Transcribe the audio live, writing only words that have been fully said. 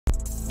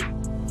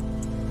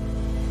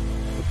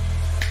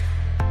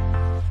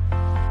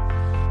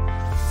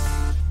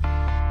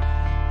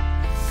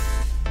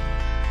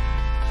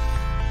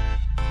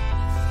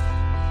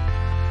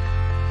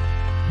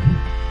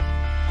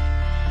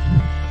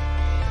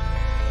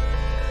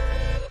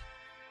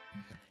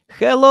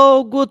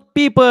Hello, good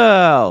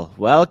people.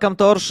 Welcome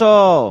to our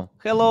show.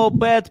 Hello,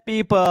 bad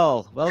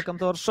people. Welcome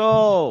to our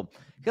show.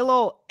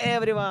 Hello,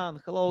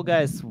 everyone. Hello,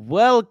 guys.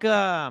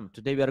 Welcome.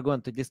 Today, we are going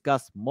to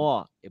discuss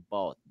more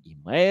about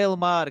email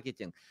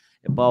marketing,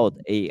 about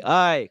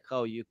AI,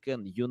 how you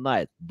can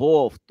unite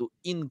both to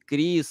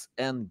increase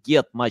and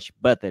get much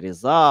better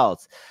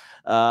results.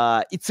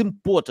 It's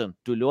important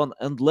to learn,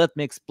 and let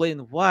me explain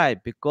why.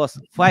 Because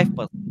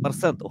 5%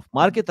 of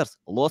marketers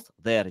lost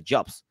their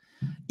jobs.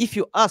 If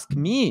you ask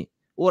me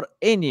or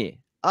any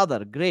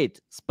other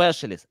great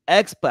specialist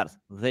experts,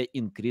 they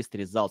increased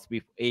results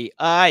with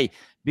AI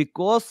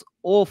because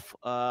of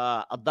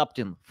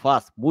adapting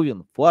fast,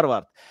 moving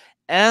forward.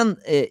 And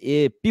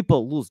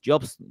people lose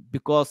jobs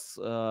because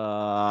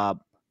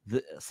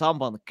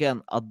someone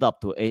can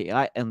adapt to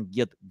AI and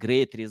get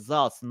great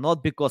results,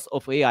 not because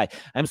of AI.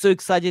 I'm so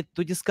excited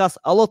to discuss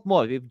a lot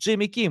more with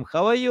Jimmy Kim.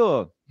 How are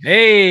you?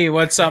 Hey,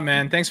 what's up,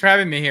 man? Thanks for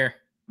having me here.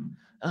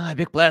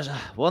 Big pleasure.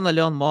 Wanna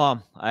learn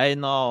more? I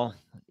know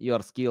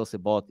your skills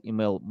about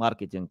email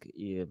marketing.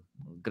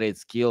 Great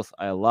skills.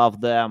 I love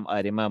them.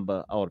 I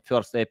remember our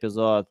first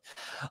episode.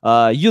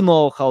 You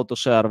know how to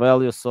share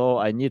value, so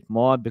I need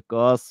more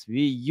because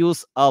we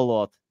use a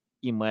lot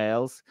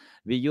emails.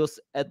 We use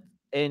at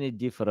any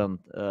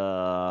different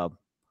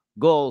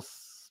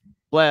goals,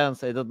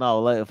 plans. I don't know.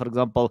 Like, for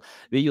example,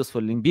 we use for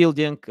link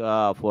building,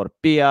 for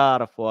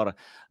PR, for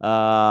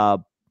uh,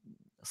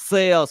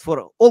 sales,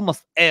 for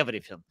almost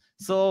everything.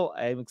 So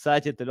I'm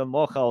excited to learn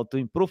more how to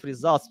improve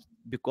results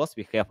because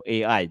we have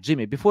AI.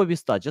 Jimmy, before we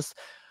start, just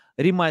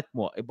remind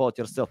more about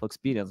your self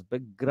experience,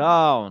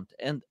 background,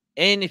 and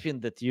anything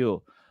that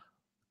you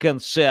can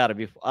share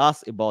with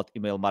us about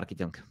email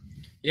marketing.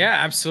 Yeah,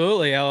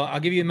 absolutely.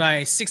 I'll give you my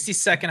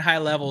 60-second high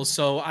level.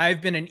 So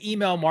I've been an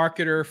email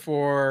marketer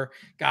for,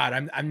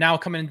 God, I'm now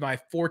coming into my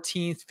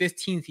 14th,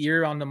 15th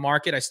year on the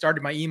market. I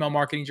started my email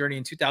marketing journey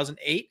in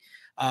 2008.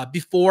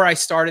 Before I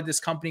started this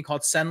company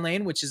called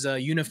SendLane, which is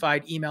a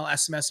unified email,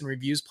 SMS, and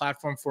reviews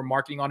platform for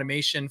marketing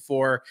automation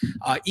for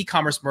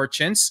e-commerce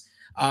merchants.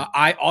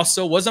 I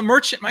also was a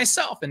merchant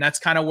myself. And that's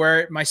kind of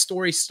where my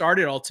story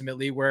started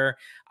ultimately, where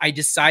I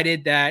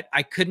decided that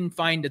I couldn't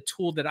find a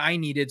tool that I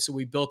needed. So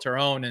we built our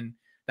own. And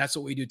that's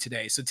what we do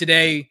today. So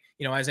today,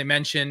 as I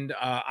mentioned,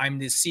 I'm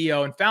the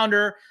CEO and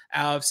founder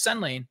of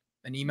SendLane,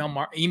 an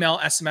email,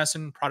 SMS,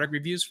 and product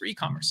reviews for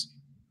e-commerce.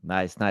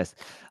 Nice, nice.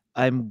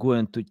 I'm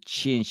going to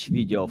change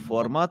video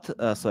format.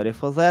 Sorry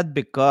for that,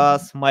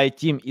 because my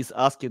team is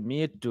asking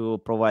me to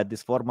provide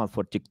this format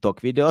for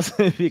TikTok videos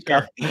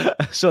because Sure.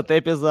 short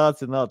episodes,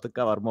 to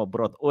cover more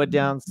broad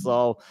audience.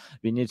 So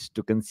we need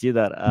to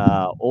consider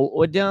all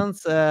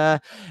audience.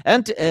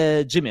 And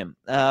Jimmy,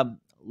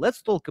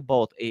 let's talk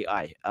about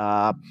AI.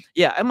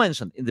 Yeah, I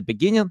mentioned in the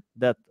beginning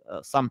that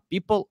some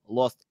people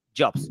lost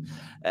jobs,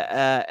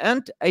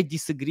 and I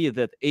disagree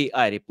that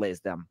AI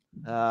replaced them.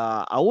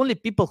 Only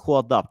people who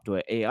adapt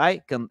to AI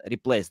can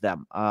replace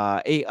them.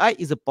 AI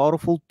is a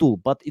powerful tool,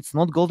 but it's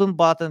not golden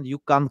button you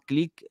can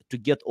click to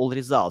get all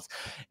results.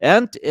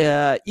 And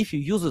if you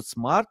use it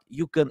smart,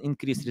 you can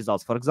increase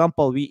results. For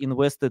example, we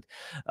invested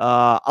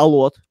a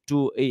lot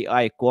to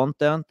AI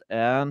content,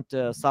 and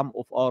some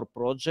of our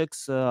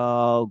projects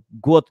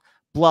got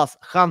plus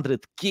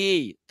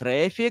 100K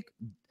traffic,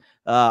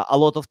 a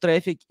lot of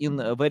traffic in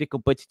a very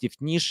competitive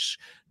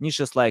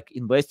niches like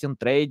investing,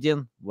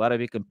 trading, where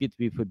we compete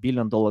with $1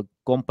 billion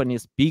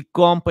companies, big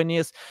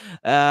companies.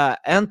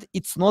 And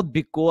it's not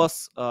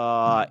because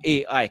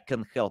AI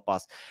can help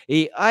us.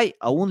 AI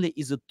only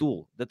is a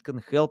tool that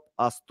can help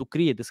us to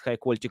create this high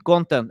quality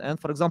content. And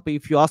for example,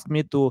 if you ask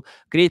me to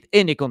create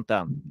any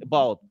content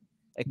about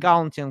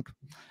accounting,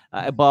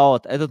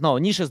 about, I don't know,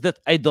 niches that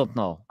I don't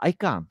know, I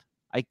can't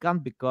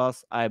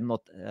because I'm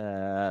not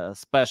a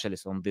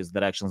specialist on these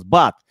directions.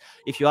 But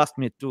if you ask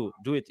me to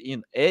do it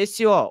in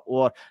SEO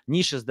or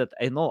niches that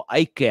I know,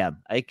 I can.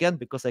 I can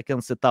because I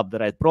can set up the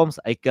right prompts.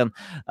 I can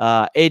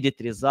edit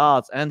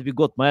results. And we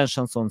got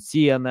mentions on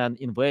CNN,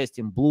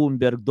 Investing,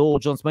 Bloomberg, Dow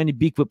Jones, many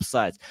big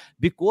websites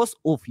because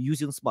of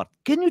using smart.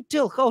 Can you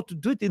tell how to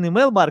do it in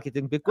email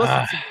marketing? Because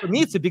Uh, for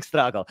me, it's a big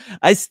struggle.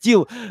 I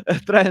still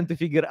trying to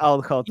figure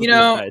out how to you do it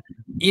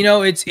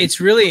know, right. it's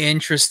really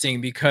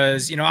interesting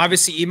because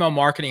obviously email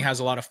marketing has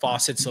a lot of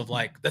facets of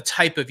like the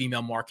type of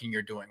email marketing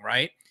you're doing,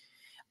 right?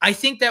 I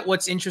think that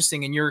what's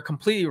interesting, and you're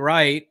completely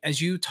right, as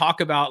you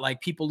talk about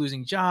like people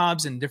losing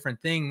jobs and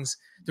different things,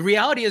 the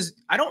reality is,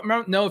 I don't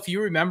know if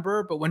you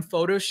remember, but when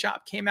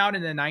Photoshop came out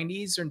in the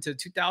 90s or into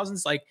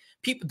 2000s, like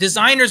people,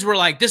 designers were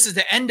like, this is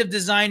the end of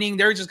designing.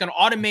 They're just going to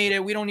automate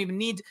it. We don't even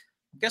need.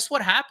 Guess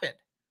what happened?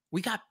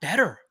 We got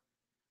better.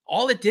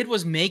 All it did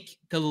was make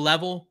the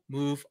level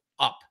move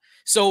up.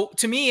 So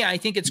to me, I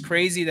think it's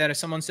crazy that if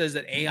someone says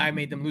that AI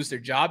made them lose their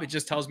job, it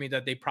just tells me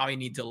that they probably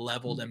need to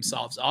level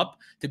themselves up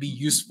to be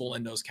useful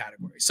in those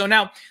categories. So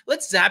now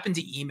let's zap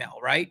into email,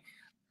 right?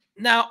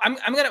 Now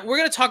we're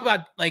gonna talk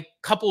about like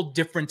a couple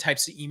different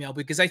types of email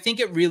because I think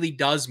it really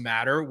does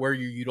matter where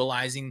you're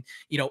utilizing,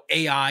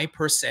 AI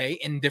per se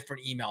in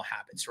different email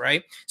habits,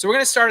 right? So we're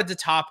gonna start at the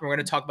top and we're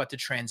gonna talk about the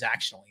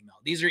transactional email.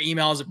 These are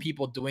emails of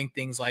people doing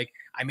things like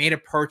I made a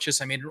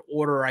purchase, I made an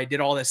order, I did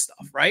all this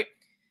stuff, right?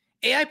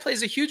 AI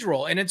plays a huge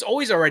role and it's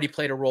always already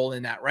played a role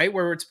in that, right?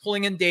 Where it's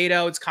pulling in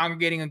data, it's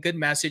congregating a good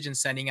message and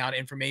sending out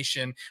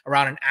information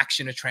around an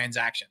action, a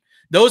transaction.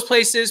 Those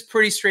places,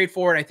 pretty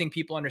straightforward. I think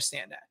people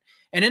understand that.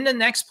 And then the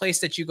next place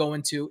that you go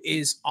into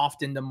is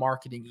often the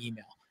marketing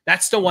email.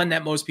 That's the one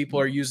that most people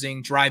are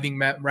using, driving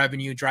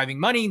revenue, driving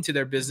money into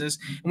their business.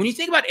 And when you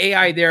think about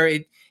AI there,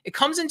 it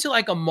comes into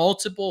like a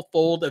multiple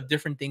fold of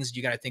different things that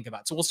you got to think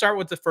about. So we'll start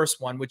with the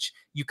first one, which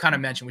you kind of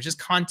mentioned, which is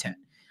content.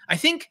 I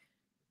think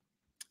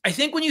I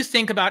think when you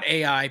think about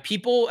AI,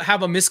 people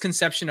have a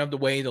misconception of the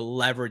way to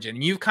leverage it.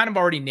 And you've kind of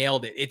already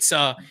nailed it. It's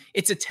a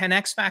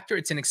 10x factor,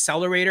 it's an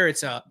accelerator,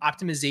 it's a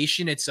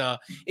optimization,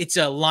 it's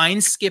a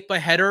line skip a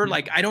header.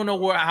 Like I don't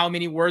know how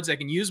many words I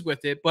can use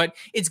with it, but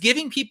it's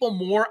giving people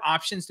more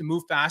options to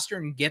move faster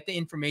and get the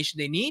information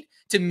they need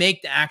to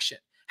make the action.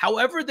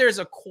 However, there's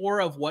a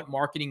core of what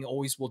marketing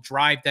always will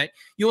drive that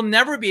you'll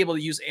never be able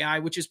to use AI,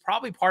 which is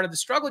probably part of the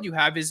struggle you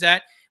have, is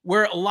that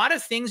where a lot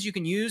of things you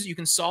can use, you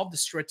can solve the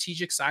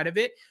strategic side of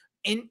it.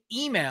 In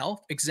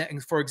email,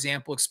 for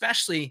example,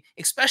 especially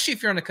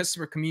if you're on the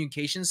customer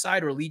communication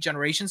side or lead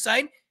generation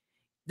side,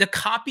 the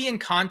copy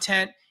and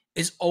content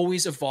is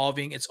always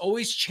evolving, it's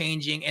always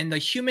changing, and the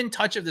human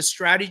touch of the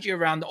strategy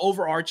around the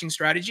overarching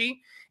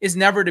strategy is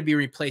never to be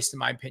replaced, in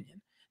my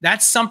opinion.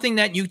 That's something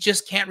that you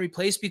just can't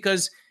replace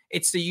because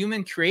it's the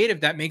human creative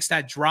that makes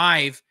that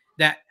drive,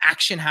 that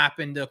action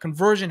happen, the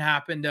conversion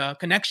happen, the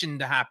connection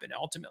to happen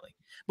ultimately.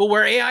 But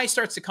where AI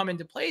starts to come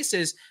into place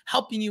is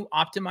helping you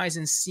optimize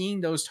and seeing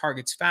those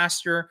targets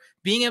faster,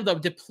 being able to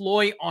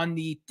deploy on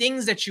the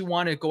things that you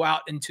want to go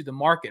out into the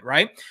market,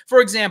 right? For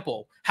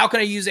example, how can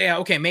I use AI?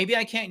 Okay, maybe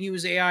I can't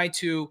use AI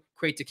to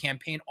create the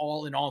campaign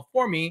all in all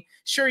for me.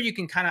 Sure, you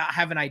can kind of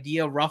have an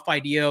idea, rough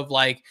idea of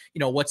like,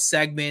 what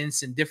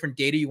segments and different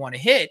data you want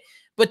to hit.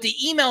 But the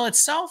email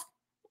itself,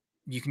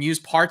 you can use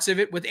parts of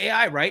it with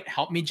AI, right?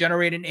 Help me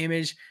generate an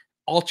image,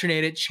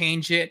 alternate it,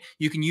 change it.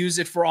 You can use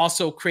it for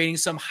also creating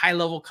some high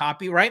level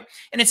copy, right?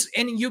 And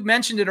you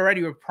mentioned it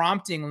already with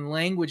prompting and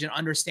language and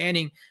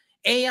understanding.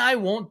 AI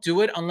won't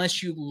do it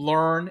unless you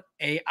learn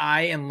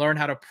AI and learn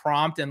how to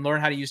prompt and learn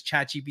how to use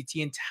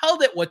ChatGPT and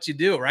tell it what to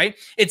do, right?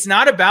 It's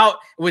not about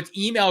with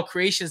email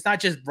creation, it's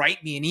not just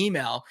write me an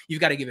email.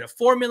 You've got to give it a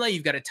formula,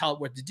 you've got to tell it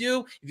what to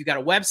do. If you've got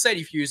a website,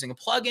 if you're using a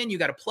plugin, you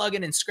got to plug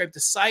in and scrape the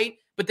site.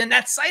 But then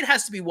that site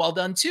has to be well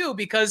done too,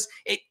 because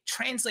it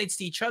translates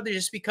to each other.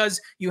 Just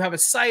because you have a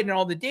site and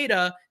all the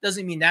data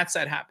doesn't mean that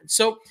site happens.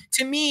 So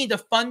to me, the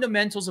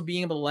fundamentals of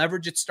being able to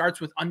leverage it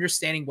starts with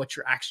understanding what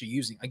you're actually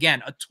using.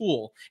 Again, a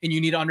tool, and you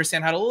need to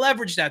understand how to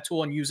leverage that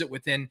tool and use it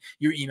within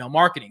your email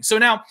marketing. So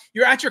now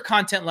you're at your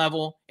content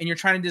level and you're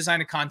trying to design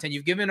a content.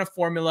 You've given a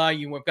formula.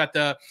 You've got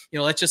the,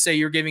 let's just say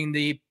you're giving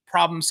the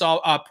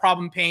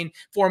problem pain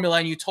formula,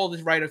 and you told it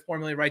to write a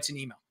formula, writes an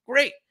email.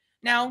 Great.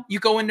 Now you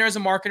go in there as a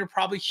marketer,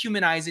 probably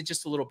humanize it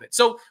just a little bit.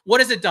 So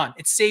what has it done?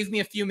 It saved me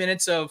a few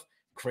minutes of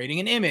creating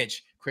an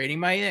image, creating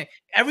my,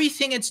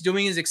 everything it's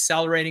doing is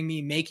accelerating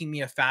me, making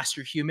me a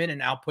faster human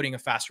and outputting a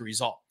faster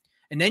result.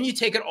 And then you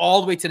take it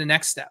all the way to the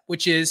next step,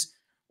 which is,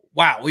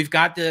 wow, we've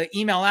got the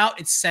email out,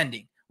 it's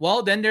sending.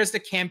 Well, then there's the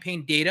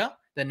campaign data,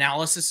 the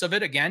analysis of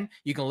it. Again,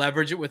 you can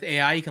leverage it with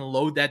AI. You can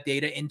load that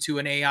data into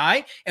an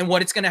AI. And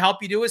what it's going to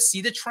help you do is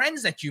see the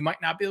trends that you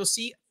might not be able to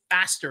see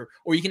faster,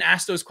 or you can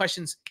ask those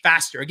questions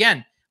faster.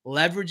 Again,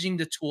 leveraging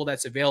the tool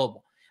that's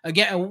available.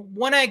 Again,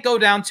 when I go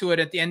down to it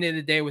at the end of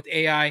the day with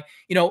AI,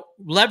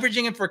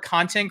 leveraging it for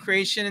content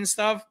creation and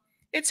stuff,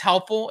 it's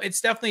helpful. It's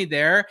definitely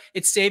there.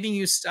 It's saving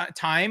you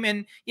time.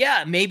 And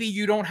yeah, maybe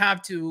you don't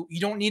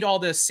need all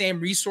the same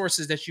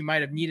resources that you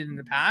might have needed in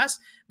the past,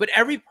 but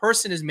every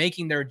person is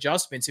making their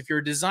adjustments. If you're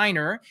a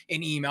designer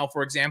in email,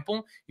 for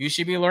example, you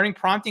should be learning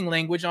prompting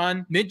language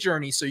on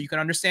Midjourney so you can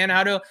understand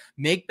how to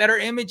make better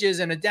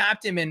images and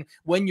adapt them. And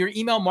when your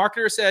email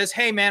marketer says,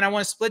 hey man, I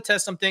want to split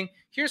test something,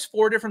 here's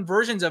 4 different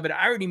versions of it.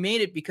 I already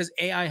made it because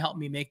AI helped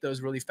me make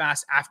those really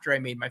fast after I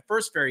made my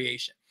first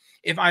variation.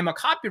 If I'm a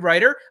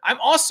copywriter, I'm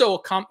also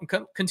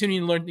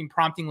continuing learning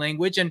prompting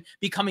language and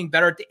becoming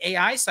better at the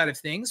AI side of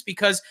things,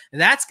 because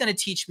that's going to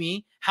teach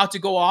me how to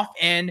go off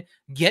and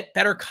get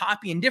better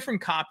copy and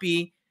different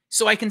copy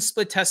so I can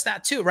split test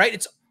that too, right?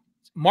 It's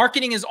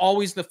marketing is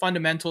always the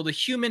fundamental. The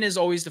human is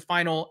always the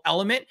final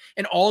element.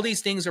 And all these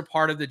things are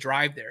part of the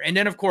drive there. And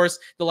then, of course,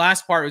 the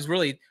last part was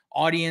really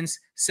audience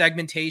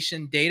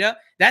segmentation data.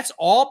 That's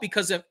all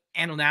because of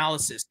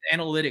analysis,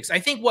 analytics. I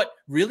think what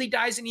really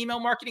dies in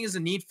email marketing is the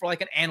need for like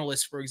an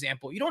analyst, for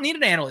example. You don't need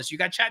an analyst. You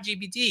got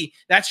ChatGPT.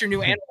 That's your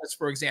new analyst,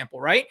 for example,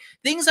 right?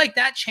 Things like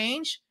that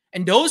change.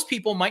 And those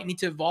people might need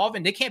to evolve,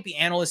 and they can't be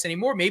analysts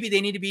anymore. Maybe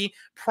they need to be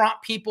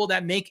prompt people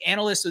that make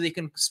analysts so they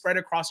can spread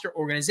across their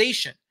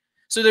organization.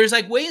 So there's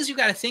like ways you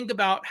got to think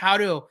about how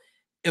to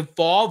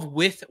evolve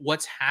with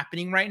what's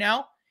happening right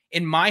now.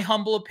 in my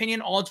humble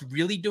opinion, all it's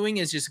really doing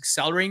is just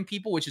accelerating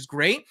people, which is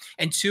great.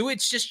 And two,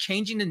 it's just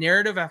changing the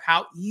narrative of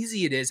how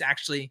easy it is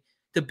actually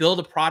to build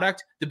a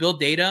product, to build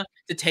data,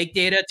 to take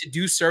data, to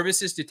do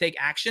services, to take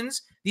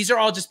actions. These are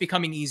all just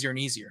becoming easier and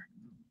easier.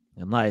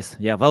 Nice.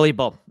 Yeah,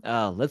 valuable.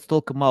 Let's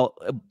talk more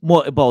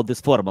about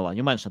this formula.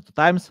 You mentioned 2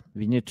 times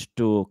we need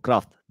to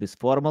craft this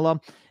formula,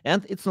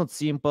 and it's not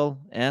simple.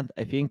 And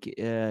I think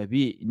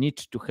we need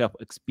to have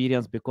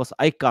experience because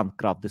I can't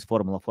craft this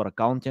formula for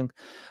accounting.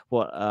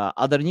 For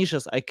other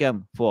niches, I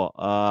can for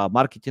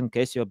marketing,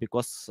 SEO,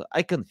 because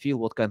I can feel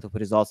what kind of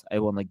results I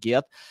want to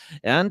get.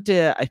 And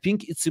I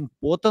think it's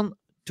important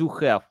to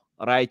have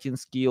writing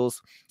skills,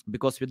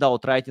 because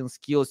without writing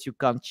skills you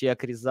can't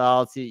check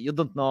results, you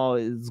don't know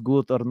it's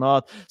good or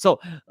not. So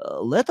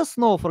let us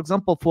know, for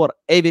example, for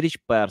average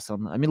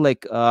person, I mean,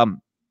 like,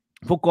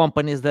 for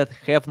companies that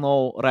have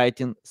no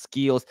writing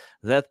skills,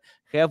 that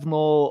have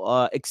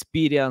no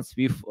experience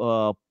with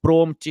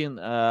prompting,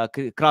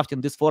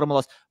 crafting these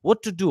formulas,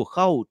 what to do,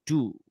 how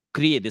to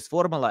create this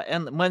formula,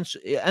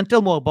 and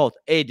tell more about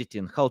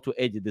editing, how to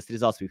edit these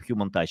results with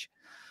human touch.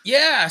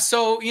 Yeah.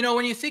 So,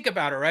 when you think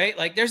about it, right?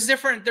 Like there's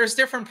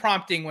different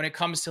prompting when it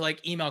comes to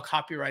like email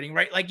copywriting,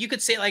 right? Like you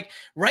could say like,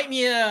 write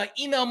me a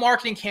email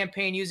marketing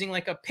campaign using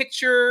like a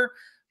picture,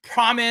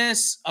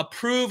 promise,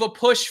 approve, a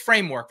push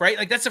framework, right?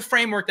 Like that's a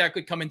framework that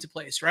could come into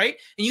place, right?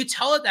 And you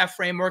tell it that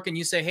framework and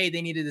you say, hey,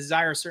 they need to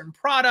desire a certain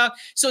product.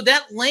 So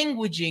that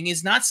languaging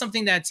is not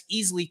something that's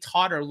easily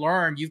taught or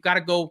learned. You've got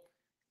to go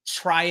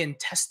try and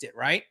test it,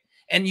 right?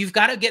 And you've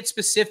got to get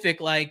specific,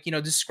 like,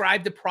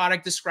 describe the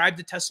product, describe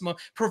the testimonial,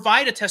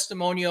 provide a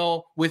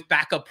testimonial with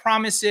backup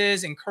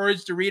promises,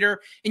 encourage the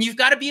reader. And you've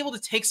got to be able to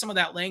take some of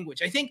that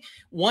language. I think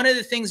one of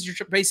the things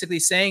you're basically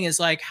saying is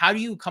like, how do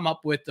you come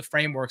up with the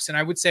frameworks? And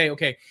I would say,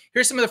 okay,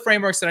 here's some of the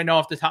frameworks that I know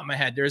off the top of my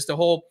head. There's the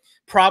whole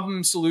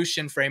problem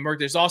solution framework.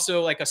 There's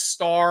also like a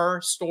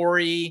star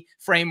story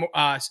framework,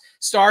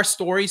 star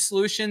story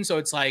solution. So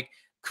it's like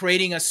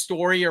creating a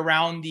story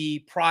around the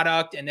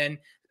product and then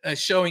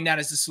showing that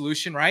as the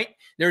solution, right?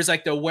 There's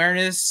like the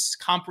awareness,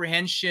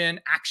 comprehension,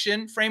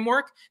 action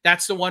framework.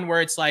 That's the one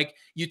where it's like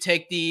you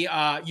take the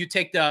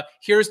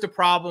here's the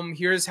problem,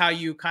 here's how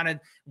you kind of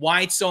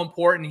why it's so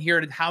important, and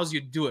here how's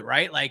you do it,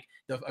 right? Like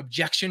the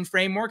objection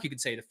framework, you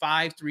could say the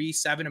 5, 3,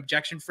 7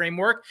 objection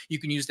framework. You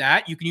can use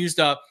that. You can use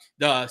the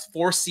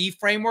 4C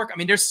framework. I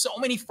mean, there's so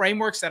many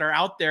frameworks that are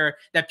out there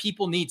that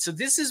people need. So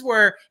this is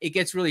where it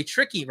gets really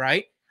tricky,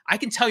 right? I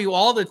can tell you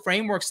all the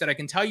frameworks that I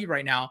can tell you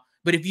right now,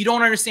 but if you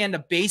don't understand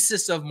the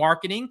basis of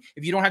marketing,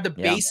 if you don't have the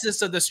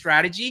basis of the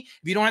strategy,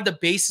 if you don't have the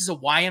basis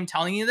of why I'm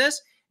telling you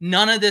this,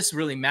 none of this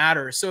really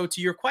matters. So to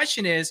your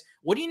question is,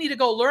 what do you need to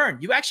go learn?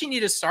 You actually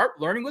need to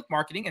start learning with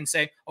marketing and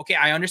say, okay,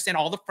 I understand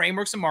all the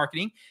frameworks of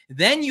marketing.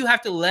 Then you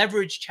have to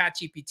leverage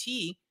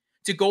ChatGPT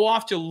to go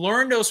off to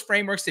learn those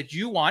frameworks that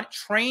you want,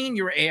 train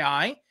your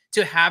AI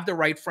to have the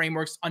right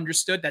frameworks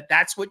understood,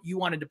 that's what you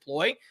want to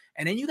deploy.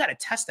 And then you got to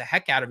test the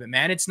heck out of it,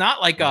 man. It's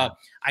not like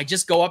I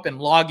just go up and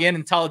log in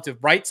and tell it to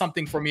write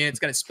something for me and it's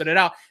going to spit it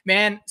out.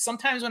 Man,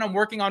 sometimes when I'm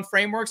working on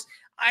frameworks,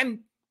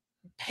 I'm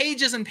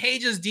pages and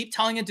pages deep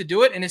telling it to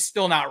do it, and it's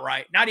still not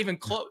right, not even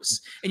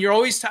close. And you're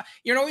always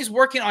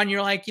working on,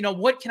 you're like,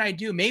 what can I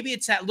do? Maybe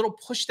it's that little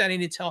push that I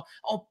need to tell,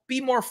 oh,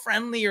 be more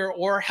friendly,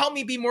 or help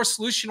me be more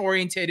solution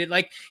orientated.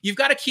 Like you've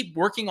got to keep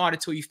working on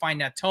it till you find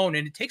that tone,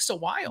 and it takes a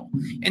while.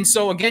 And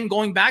so again,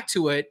 going back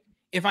to it,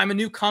 if I'm a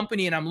new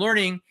company and I'm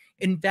learning,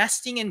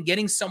 investing and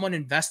getting someone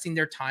investing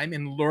their time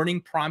in learning,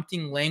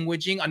 prompting,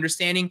 languaging,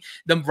 understanding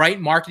the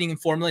right marketing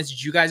and formulas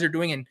that you guys are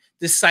doing and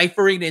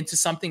deciphering it into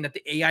something that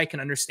the AI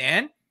can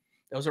understand.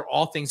 Those are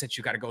all things that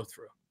you got to go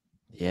through.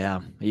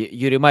 Yeah,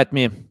 you remind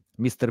me,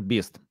 Mr.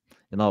 Beast.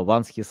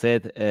 Once he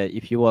said,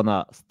 if you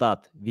wanna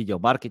start video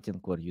marketing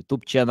or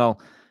YouTube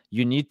channel,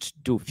 you need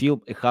to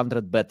film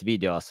 100 bad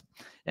videos.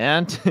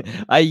 And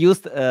I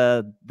used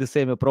the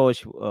same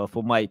approach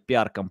for my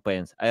PR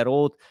campaigns. I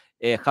wrote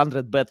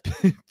 100 bad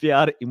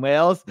PR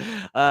emails.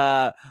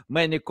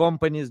 Many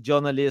companies,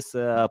 journalists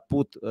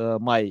put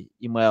my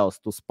emails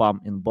to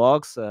spam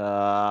inbox.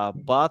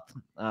 But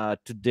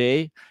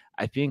today,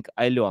 I think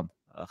I learned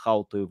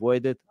how to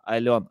avoid it. I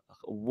learned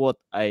what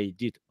I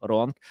did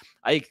wrong.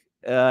 I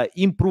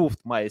improved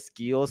my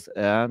skills,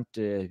 and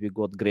we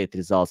got great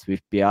results with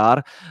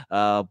PR.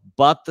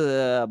 But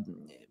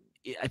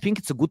I think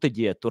it's a good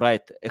idea to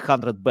write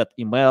 100 bad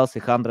emails,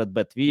 100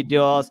 bad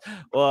videos,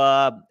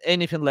 or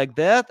anything like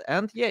that.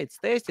 And yeah, it's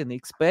testing,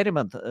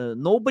 experiment.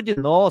 Nobody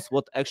knows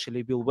what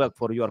actually will work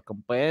for your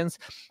campaigns,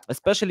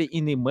 especially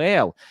in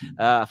email.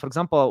 For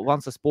example,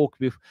 once I spoke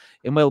with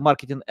email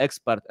marketing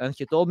expert, and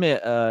he told me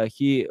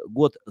he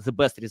got the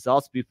best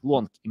results with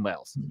long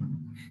emails.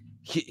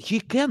 He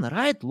can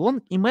write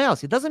long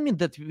emails. It doesn't mean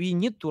that we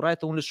need to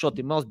write only short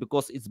emails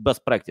because it's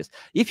best practice.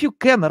 If you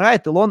can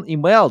write a long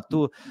email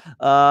to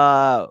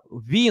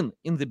win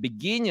in the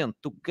beginning,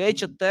 to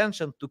catch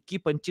attention, to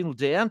keep until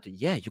the end,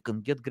 yeah, you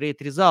can get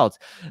great results.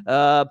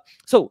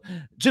 So,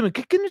 Jimmy,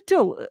 can you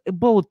tell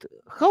about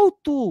how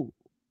to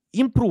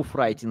improve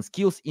writing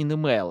skills in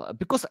email?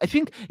 Because I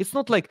think it's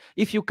not like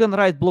if you can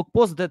write blog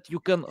posts that you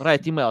can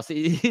write emails.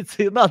 It's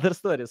another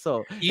story.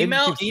 So any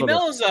Email tips for that?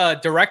 email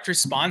is direct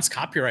response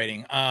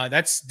copywriting.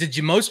 That's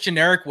the most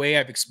generic way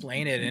I've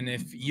explained it. And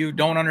if you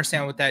don't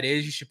understand what that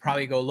is, you should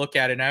probably go look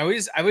at it. And I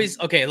always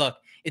okay, look,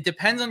 it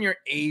depends on your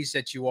age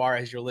that you are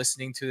as you're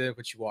listening to it,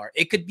 what you are.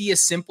 It could be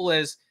as simple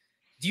as,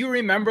 do you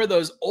remember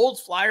those old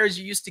flyers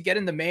you used to get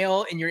in the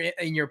mail in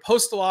your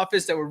postal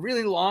office that were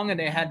really long and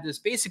they had this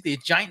basically a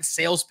giant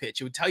sales pitch?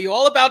 It would tell you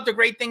all about the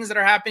great things that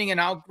are happening and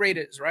how great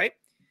it is, right?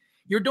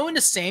 You're doing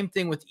the same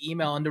thing with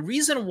email. And the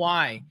reason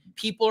why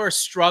people are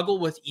struggle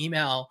with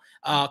email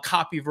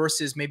copy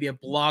versus maybe a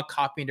blog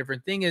copy and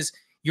different thing is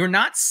you're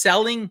not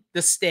selling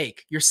the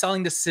steak, you're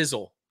selling the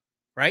sizzle,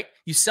 right?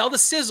 You sell the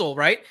sizzle,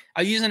 right?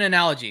 I'll use an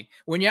analogy.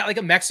 When you're at like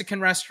a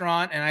Mexican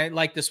restaurant, and I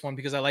like this one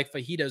because I like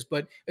fajitas,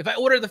 but if I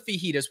order the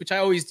fajitas, which I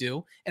always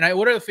do, and I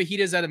order the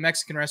fajitas at a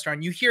Mexican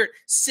restaurant, you hear it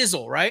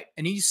sizzle, right?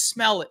 And you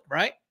smell it,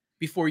 right?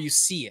 Before you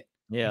see it,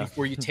 Yeah.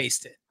 before you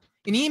taste it.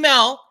 An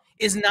email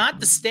is not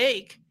the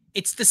steak.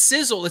 It's the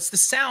sizzle, it's the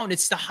sound,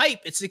 it's the hype,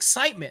 it's the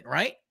excitement,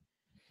 right?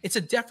 It's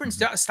a different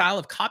style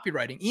of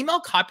copywriting.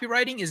 Email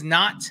copywriting is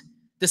not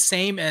the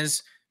same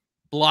as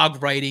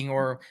blog writing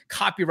or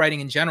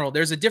copywriting in general.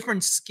 There's a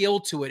different skill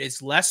to it.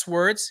 It's less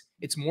words,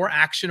 it's more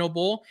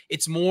actionable,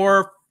 it's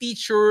more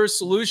feature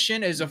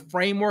solution, as a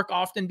framework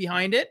often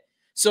behind it.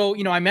 So,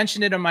 I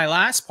mentioned it in my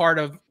last part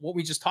of what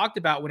we just talked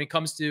about when it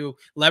comes to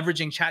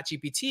leveraging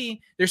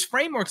ChatGPT. There's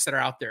frameworks that are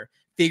out there.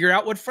 Figure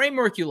out what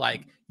framework you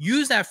like,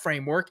 use that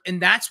framework,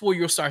 and that's where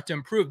you'll start to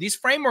improve. These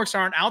frameworks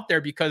aren't out there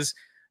because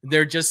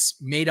they're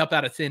just made up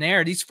out of thin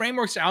air. These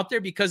frameworks are out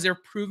there because they're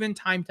proven,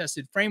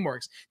 time-tested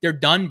frameworks. They're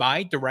done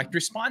by direct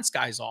response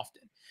guys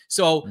often.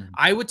 So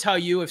I would tell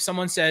you, if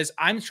someone says,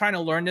 I'm trying to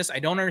learn this, I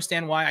don't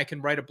understand why I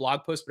can write a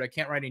blog post, but I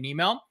can't write an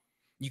email,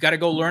 you got to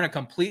go learn a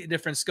completely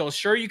different skill.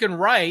 Sure, you can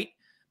write,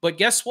 but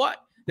guess what?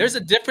 There's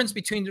a difference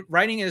between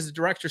writing as a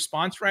direct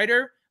response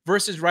writer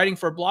versus writing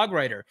for a blog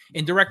writer.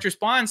 In direct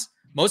response,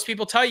 most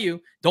people tell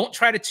you, don't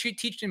try to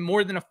teach them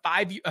more than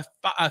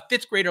a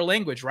fifth grader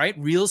language, right?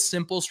 Real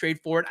simple,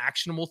 straightforward,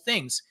 actionable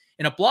things.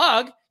 In a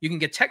blog, you can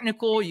get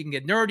technical, you can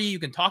get nerdy, you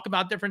can talk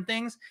about different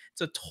things.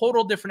 It's a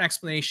total different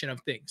explanation of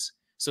things.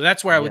 So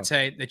that's where I would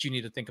say that you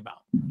need to think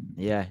about.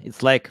 Yeah,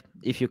 it's like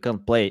if you can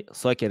play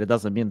soccer, it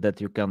doesn't mean that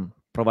you can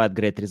provide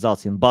great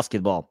results in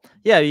basketball.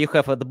 Yeah, you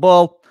have the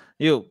ball,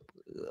 you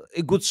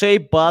a good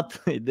shape, but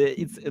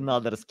it's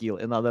another skill,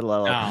 another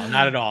level. No,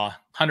 not at all.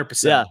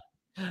 100%. Yeah.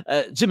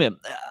 Jimmy,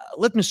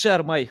 let me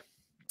share my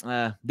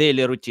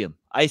daily routine.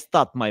 I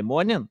start my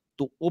morning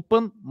to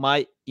open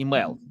my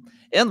email.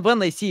 And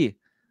when I see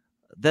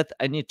that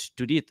I need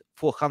to read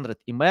 400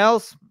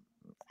 emails,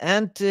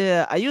 and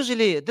I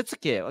usually, that's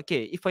okay.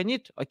 Okay, if I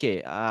need,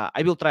 okay,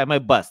 I will try my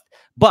best.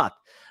 But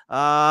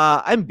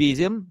I'm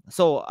busy,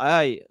 so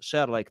I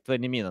share like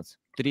 20 minutes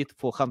to read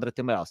 400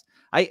 emails.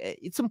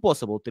 It's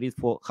impossible to read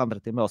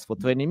 400 emails for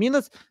 20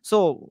 minutes,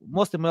 so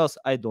most emails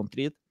I don't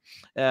read.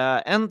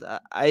 And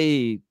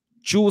I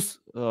choose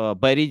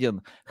by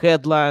reading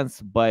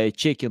headlines, by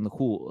checking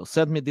who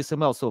sent me this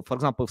email. So, for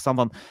example, if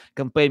someone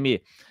can pay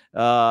me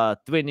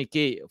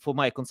 20K for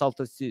my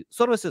consultancy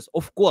services,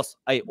 of course,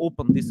 I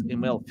open this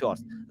email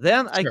first.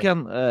 Then I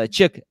can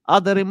check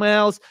other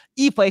emails.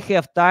 If I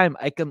have time,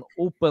 I can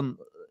open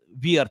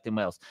weird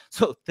emails.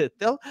 So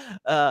tell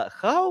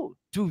how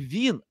to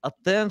win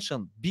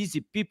attention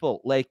busy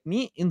people like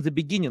me in the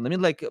beginning. I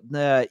mean, like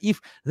if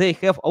they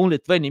have only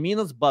 20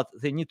 minutes, but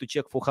they need to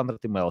check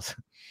 400 emails.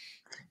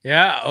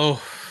 Yeah.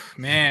 Oh,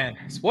 man.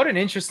 What an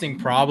interesting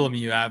problem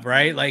you have,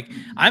 right? Like,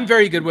 I'm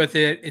very good with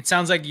it. It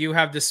sounds like you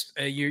have this,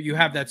 you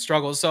have that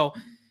struggle. So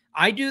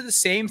I do the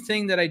same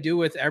thing that I do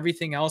with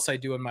everything else I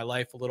do in my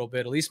life a little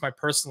bit, at least my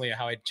personally,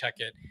 how I check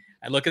it.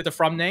 I look at the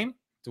from name.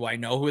 Do I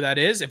know who that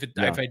is? If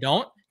I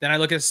don't, then I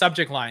look at the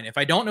subject line. If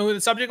I don't know who the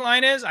subject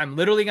line is, I'm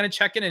literally going to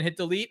check it and hit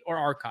delete or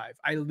archive.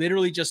 I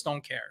literally just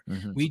don't care.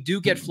 We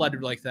do get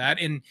flooded like that.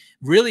 And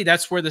really,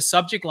 that's where the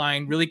subject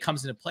line really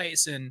comes into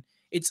place. And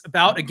it's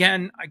about,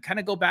 again, I kind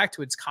of go back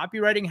to it's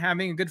copywriting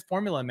having a good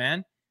formula,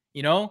 man.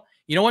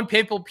 When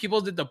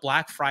people did the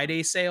Black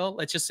Friday sale,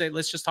 let's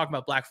just talk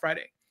about Black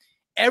Friday.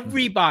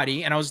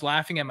 Everybody, and I was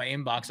laughing at my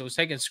inbox. I was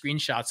taking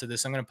screenshots of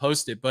this. I'm going to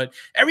post it, but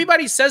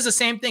everybody says the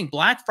same thing.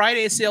 Black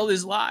Friday sale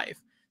is live.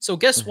 So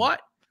guess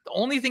what? The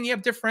only thing you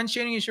have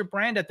differentiating is your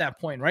brand at that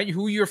point, right?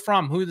 Who you're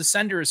from, who the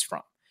sender is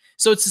from.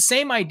 So it's the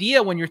same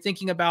idea when you're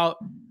thinking about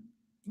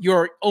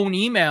your own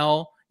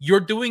email.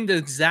 You're doing the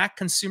exact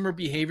consumer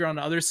behavior on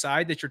the other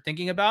side that you're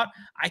thinking about.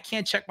 I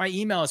can't check my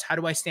emails. How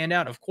do I stand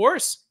out? Of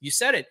course, you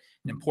said it.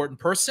 An important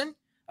person,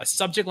 a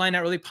subject line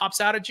that really pops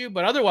out at you,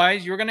 but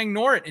otherwise you're going to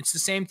ignore it. It's the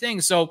same thing.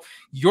 So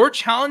you're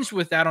challenged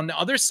with that on the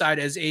other side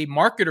as a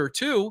marketer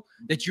too,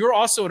 that you're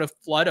also at a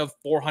flood of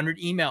 400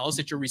 emails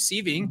that you're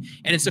receiving.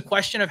 And it's a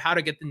question of how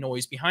to get the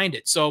noise behind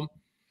it. So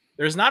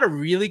there's not a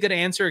really good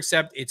answer,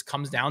 except it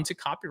comes down to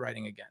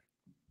copywriting again.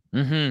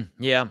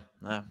 Yeah,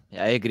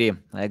 I agree.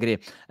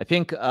 I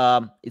think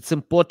it's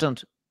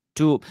important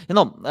to,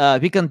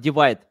 we can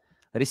divide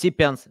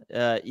recipients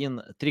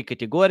in three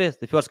categories.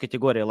 The first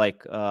category,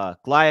 like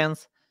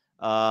clients,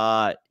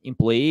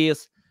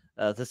 employees.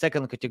 The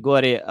second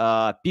category,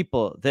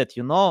 people that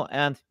you know,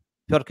 and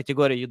third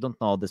category, you don't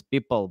know these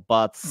people.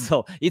 But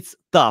so it's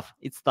tough.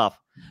 It's tough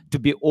to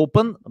be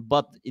open,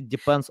 but it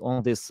depends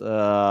on this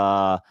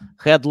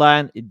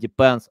headline. It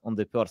depends on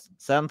the first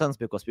sentence,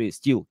 because we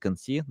still can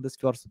see this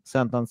first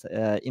sentence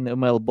in the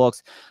email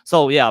box.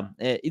 So yeah,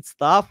 it's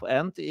tough,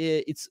 and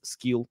it's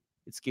skill.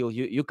 It's skill.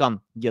 You can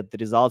get the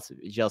results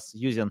just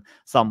using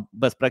some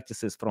best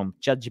practices from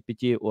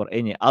ChatGPT or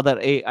any other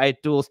AI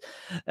tools.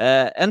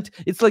 And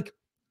it's like,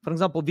 for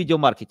example, video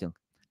marketing.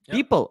 Yep.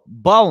 People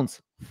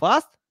bounce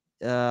fast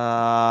in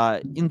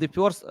the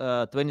first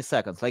 20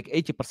 seconds. Like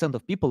 80%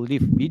 of people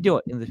leave video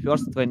in the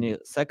first 20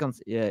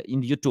 seconds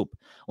in YouTube.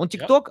 On Yep.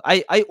 TikTok,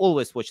 I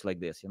always watch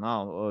like this,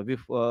 with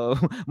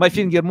my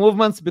finger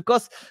movements,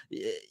 because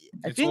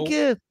I It's think,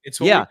 what it's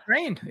what we're yeah,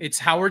 trained. It's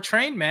how we're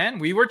trained, man.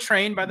 We were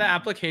trained by the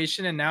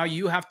application, and now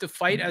you have to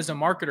fight as a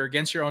marketer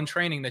against your own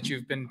training that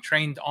you've been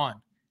trained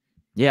on.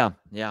 yeah,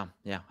 I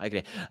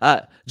agree.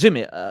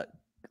 Jimmy,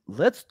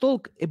 let's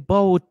talk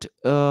about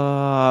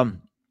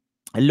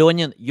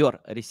learning your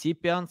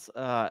recipients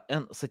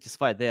and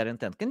satisfy their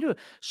intent. Can you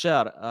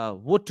share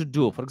what to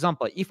do? For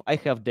example, if I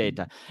have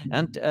data,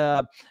 and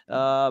uh,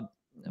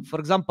 for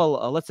example,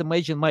 let's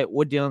imagine my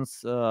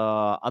audience,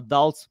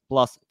 adults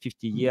plus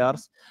 50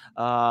 years,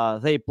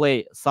 they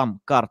play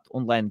some card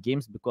online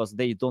games because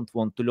they don't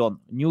want to learn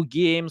new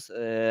games.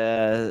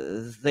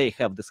 They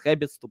have these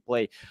habits to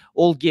play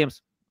old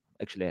games.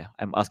 Actually,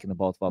 I'm asking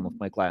about one of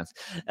my clients,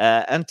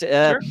 and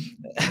Sure.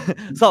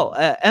 so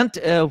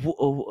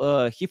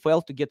he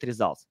failed to get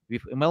results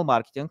with email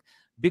marketing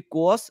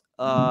because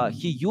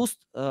he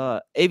used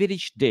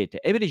average data.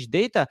 Average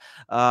data.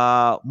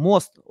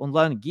 Most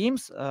online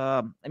games,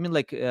 I mean,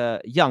 like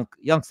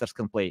youngsters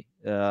can play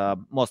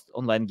most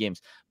online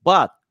games,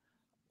 but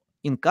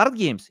in card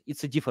games,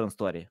 it's a different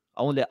story.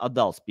 Only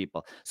adults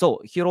people.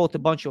 So he wrote a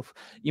bunch of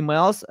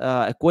emails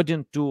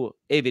according to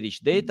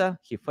average data.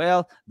 He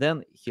failed.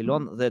 Then he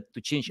learned that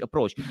to change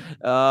approach.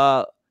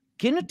 Uh,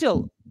 can you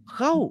tell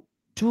how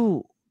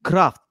to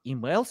craft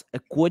emails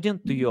according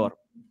to your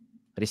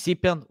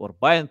recipient or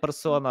buying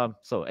persona?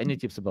 So any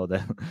tips about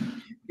that?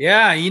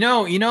 Yeah,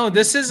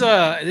 this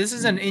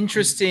is an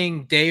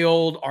interesting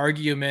day-old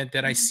argument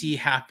that I see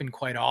happen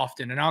quite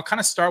often, and I'll kind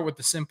of start with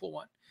the simple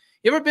one.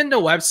 You ever been to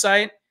a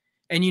website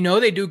and you know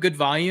they do good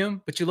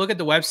volume, but you look at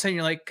the website and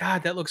you're like,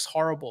 God, that looks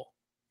horrible.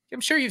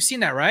 I'm sure you've seen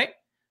that, right?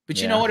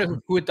 But you know Yeah.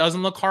 what? Who it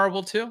doesn't look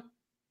horrible to?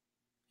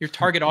 Your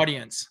target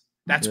audience.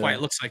 That's why Yeah.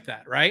 it looks like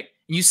that, right?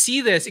 And you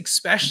see this,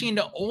 especially in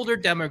the older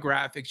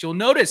demographics. You'll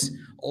notice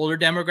older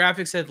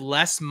demographics have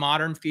less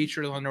modern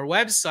features on their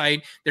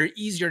website. They're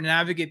easier to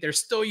navigate. They're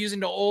still using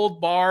the old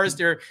bars.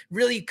 They're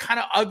really kind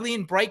of ugly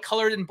and bright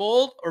colored and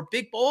bold or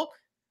big bold.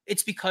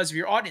 It's because of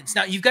your audience.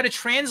 Now, you've got to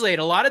translate.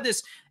 A lot of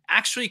this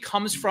actually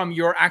comes from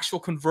your actual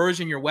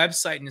conversion, your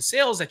website, and the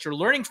sales that you're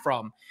learning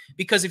from.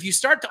 Because if you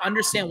start to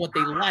understand what they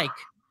like,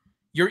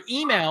 your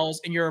emails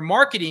and your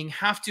marketing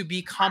have to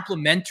be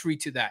complementary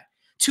to that.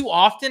 Too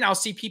often, I'll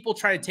see people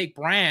try to take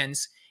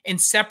brands and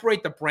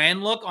separate the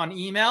brand look on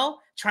email,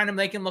 trying to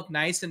make it look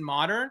nice and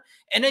modern,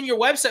 and then your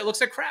website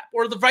looks like crap,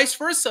 or the vice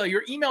versa.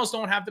 Your emails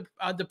don't have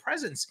the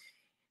presence.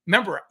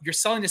 Remember, you're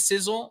selling the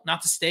sizzle,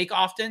 not the steak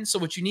often. So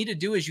what you need to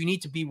do is you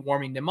need to be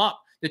warming them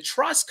up. The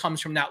trust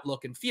comes from that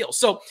look and feel.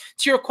 So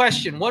to your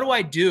question, what do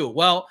I do?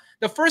 Well,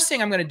 the first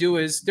thing I'm going to do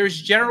is there's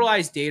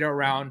generalized data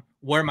around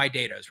where my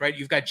data is, right?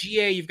 You've got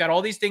GA, you've got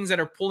all these things that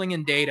are pulling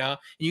in data, and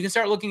you can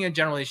start looking at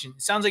generalization.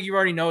 It sounds like you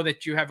already know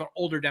that you have an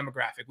older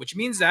demographic, which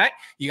means that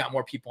you got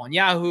more people on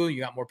Yahoo,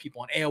 you got more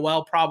people on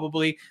AOL,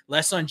 probably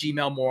less on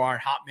Gmail, more on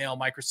Hotmail,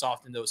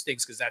 Microsoft, and those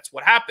things, because that's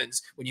what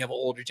happens when you have an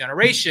older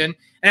generation. And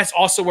that's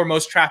also where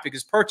most traffic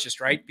is purchased,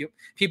 right?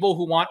 People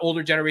who want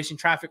older generation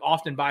traffic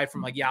often buy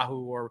from like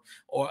Yahoo, or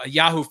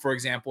Yahoo, for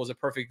example, is a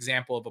perfect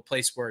example of a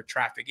place where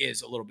traffic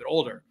is a little bit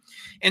older.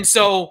 And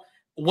so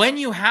when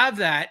you have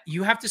that,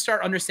 you have to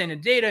start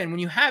understanding data. And when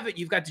you have it,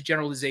 you've got the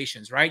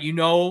generalizations, right? You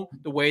know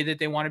the way that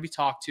they want to be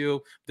talked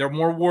to. They're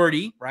more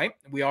wordy, right?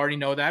 We already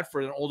know that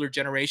for an older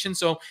generation.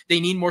 So they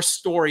need more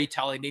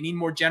storytelling. They need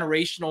more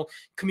generational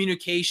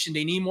communication.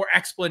 They need more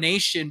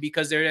explanation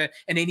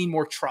and they need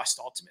more trust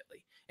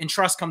ultimately. And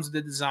trust comes with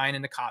the design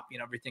and the copy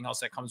and everything else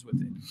that comes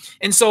with it.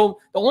 And so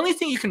the only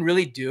thing you can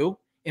really do,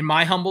 in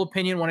my humble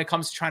opinion, when it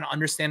comes to trying to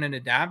understand and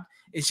adapt,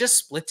 is just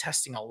split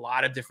testing a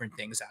lot of different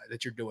things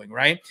that you're doing,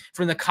 right?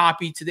 From the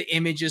copy to the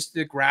images, to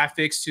the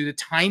graphics, to the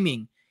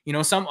timing.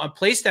 A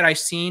place that I've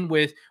seen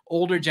with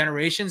older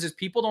generations is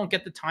people don't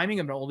get the timing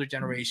of an older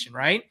generation,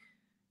 right?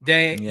 You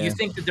Yeah.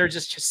 think that they're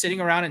just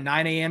sitting around at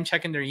 9 a.m.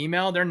 checking their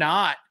email. They're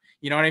not.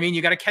 You know what I mean?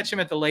 You got to catch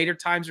them at the later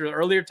times or the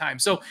earlier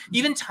times. So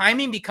even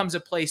timing becomes a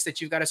place that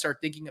you've got to start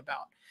thinking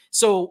about.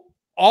 So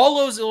all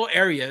those little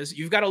areas,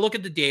 you've got to look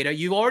at the data.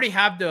 You already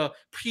have the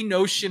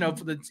pre-notion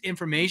of the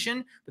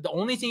information, but the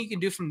only thing you can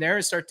do from there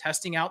is start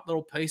testing out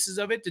little pieces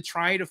of it to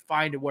try to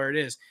find where it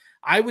is.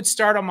 I would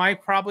start on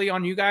probably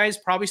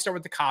start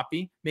with the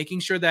copy,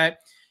 making sure that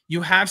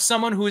You have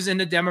someone who is in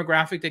the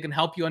demographic that can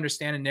help you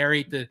understand and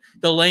narrate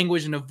the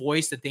language and the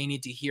voice that they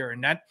need to hear.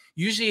 And that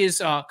usually is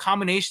a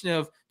combination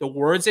of the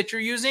words that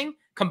you're using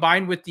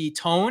combined with the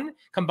tone,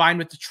 combined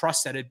with the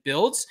trust that it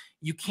builds.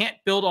 You can't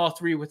build all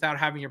three without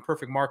having your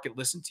perfect market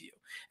listen to you.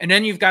 And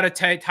then you've got to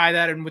tie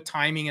that in with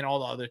timing and all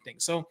the other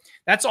things. So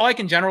that's all I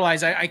can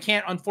generalize. I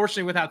can't,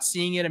 unfortunately, without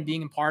seeing it and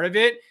being a part of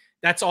it,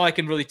 that's all I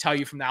can really tell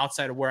you from the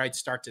outside of where I'd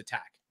start to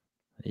attack.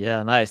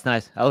 Yeah, nice,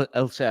 nice.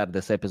 I'll share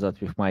this episode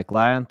with my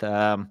client.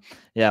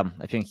 Yeah,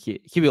 I think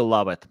he will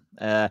love it.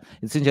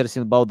 It's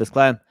interesting about this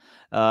client.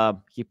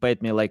 He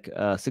paid me like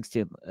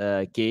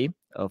 16K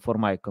for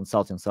my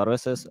consulting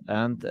services,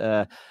 and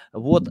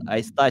what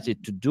I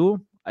started to do,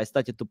 I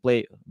started to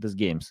play these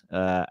games.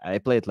 I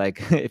played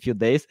like a few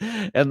days,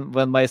 and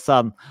when my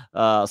son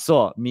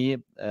saw me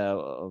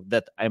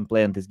that I'm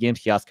playing these games,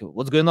 he asked,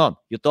 "What's going on?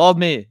 You told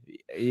me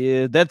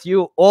that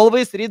you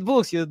always read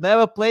books. You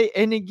never play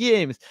any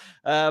games."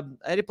 I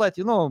replied,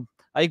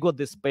 I got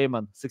this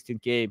payment,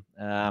 16K,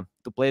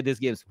 to play these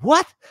games.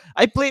 What?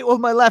 I play all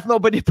my life.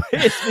 Nobody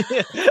pays me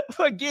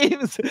for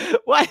games.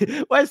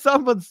 Why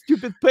someone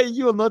stupid pay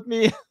you, not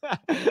me?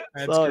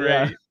 That's So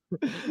yeah,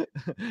 great.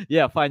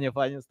 yeah, funny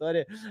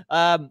story.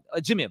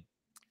 Jimmy,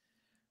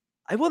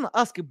 I want to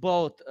ask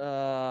about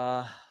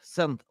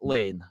Sand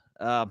Lane.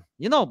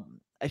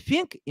 I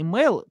think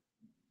email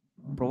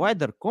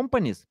provider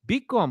companies,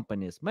 big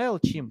companies,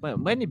 MailChimp,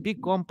 many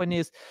big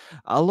companies,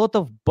 a lot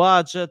of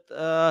budget.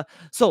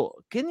 So,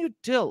 can you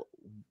tell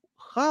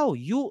how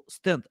you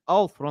stand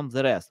out from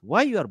the rest?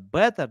 Why you are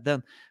better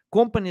than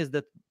companies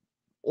that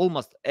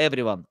almost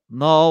everyone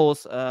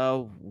knows?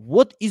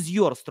 What is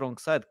your strong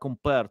side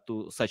compared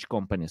to such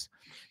companies?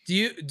 Do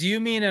you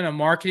mean in a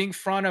marketing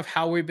front of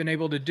how we've been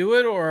able to do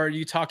it, or are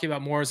you talking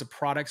about more as a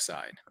product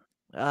side?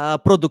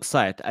 Product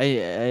side.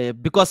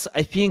 Because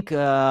I think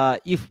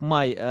if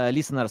my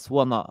listeners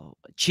wanna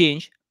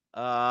change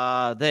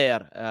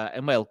their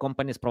email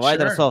companies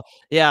provider, Sure. so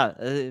yeah,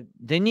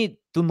 they need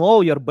to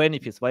know your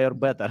benefits, why you're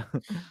better.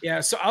 Yeah,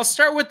 so I'll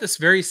start with this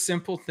very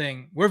simple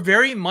thing. We're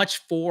very much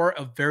for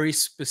a very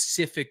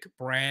specific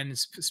brand,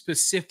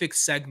 specific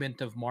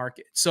segment of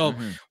market. So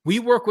Hmm. we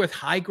work with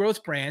high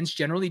growth brands,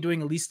 generally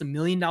doing at least $1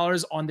 million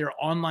on their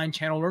online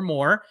channel or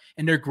more,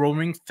 and they're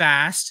growing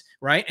fast,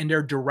 right? And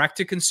they're direct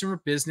to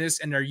consumer business,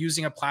 and they're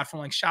using a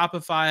platform like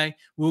Shopify,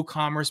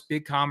 WooCommerce,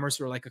 BigCommerce,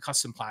 or like a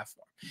custom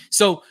platform.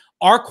 So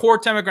our core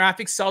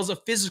demographic sells a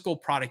physical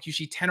product,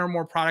 usually 10 or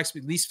more products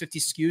with at least 50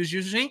 SKUs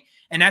usually.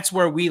 And that's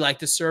where we like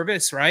to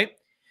service, right?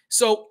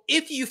 So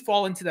if you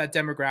fall into that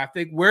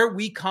demographic, where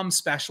we come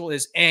special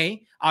is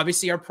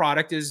obviously our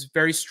product is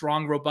very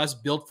strong,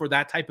 robust, built for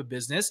that type of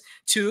business.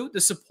 Two,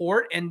 the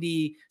support and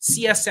the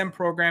CSM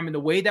program and the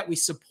way that we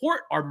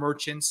support our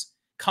merchants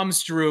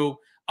comes through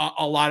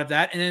a lot of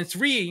that. And then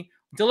three,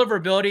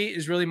 deliverability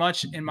is really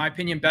much, in my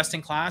opinion, best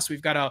in class.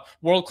 We've got a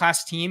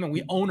world-class team and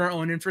we own our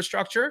own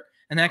infrastructure,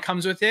 and that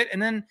comes with it.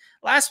 And then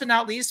last but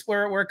not least,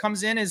 where it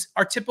comes in is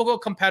our typical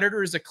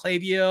competitor is a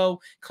Klaviyo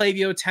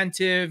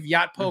Tentive,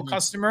 Yotpo Hmm.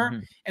 customer, Hmm.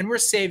 and we're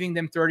saving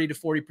them 30 to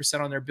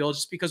 40% on their bill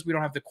just because we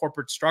don't have the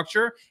corporate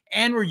structure,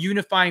 and we're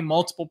unifying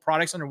multiple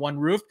products under one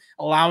roof,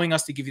 allowing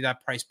us to give you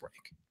that price break.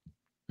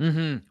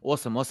 Hmm.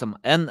 Awesome, awesome.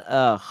 And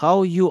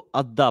how you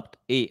adapt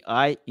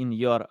AI in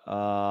your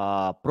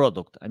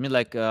product? I mean,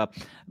 like,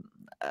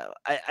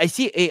 I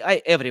see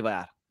AI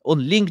everywhere on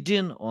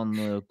LinkedIn,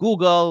 on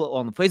Google,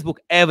 on Facebook,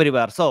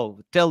 everywhere. So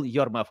tell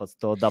your methods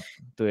to adapt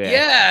to AI.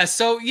 Yeah,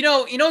 so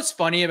what's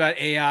funny about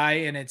AI,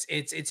 and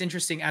it's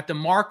interesting at the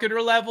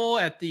marketer level,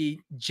 at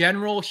the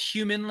general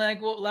human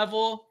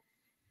level,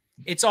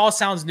 it's all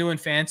sounds new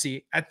and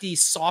fancy. At the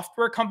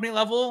software company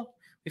level,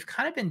 we've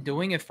kind of been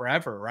doing it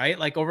forever, right?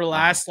 Like over the Uh-huh.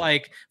 last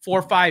like 4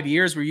 or 5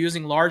 years, we're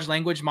using large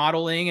language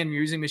modeling and we're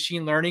using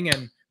machine learning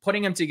and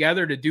putting them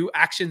together to do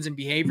actions and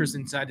behaviors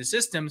inside the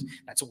systems.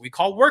 That's what we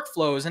call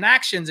workflows and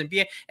actions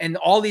and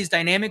all these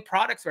dynamic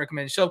products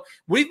recommended. So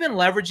we've been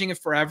leveraging it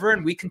forever,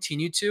 and we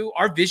continue to.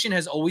 Our vision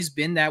has always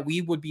been that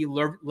we would be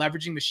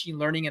leveraging machine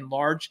learning and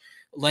large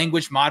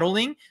language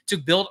modeling to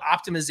build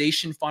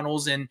optimization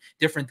funnels and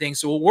different things.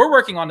 So what we're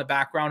working on in the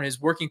background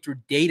is working through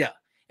data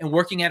and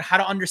working at how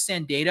to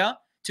understand data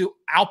to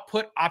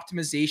output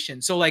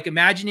optimization. So like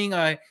imagining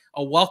a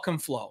welcome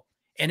flow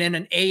and then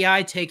an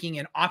AI taking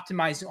and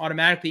optimizing,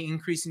 automatically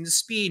increasing the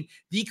speed,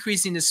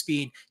 decreasing the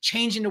speed,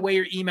 changing the way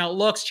your email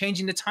looks,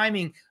 changing the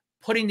timing,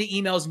 putting the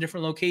emails in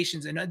different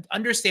locations, and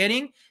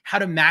understanding how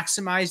to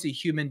maximize the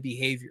human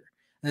behavior.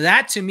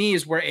 That to me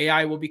is where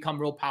AI will become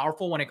real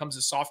powerful when it comes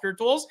to software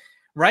tools.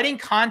 Writing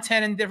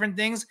content and different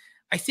things,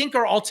 I think,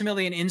 are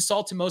ultimately an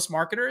insult to most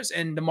marketers,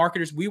 and the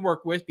marketers we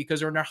work with, because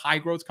they're in their high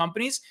growth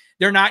companies,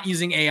 they're not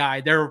using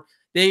AI. They're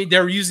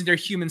using their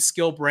human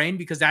skill brain,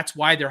 because that's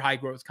why they're high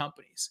growth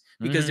companies,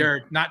 because Hmm.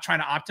 they're not trying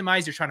to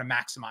optimize, they're trying to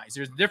maximize.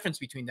 There's a difference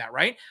between that,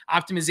 right?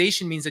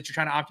 Optimization means that you're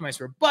trying to optimize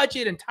for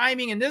budget and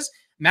timing, and this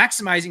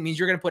maximizing means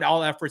you're going to put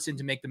all efforts in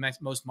to make the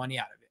most money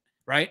out of it,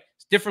 right?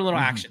 It's different little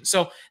Hmm. actions.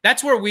 So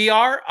that's where we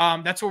are.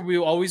 That's where we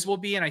always will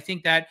be, and I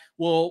think that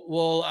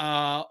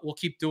we'll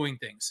keep doing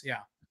things. Yeah.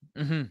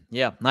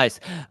 Yeah, nice.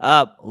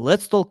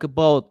 Let's talk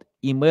about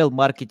email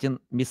marketing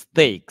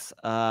mistakes.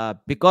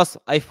 Because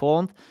I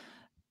found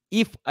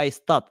if I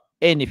start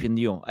anything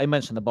new, I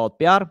mentioned about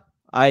PR,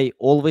 I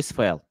always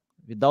fail.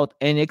 Without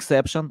any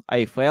exception,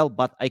 I fail,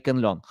 but I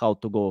can learn how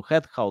to go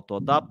ahead, how to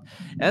adapt.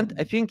 And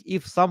I think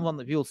if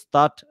someone will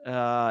start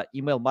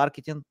email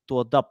marketing to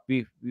adapt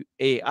with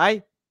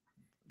AI,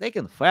 they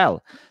can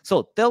fail.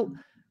 So tell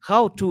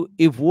how to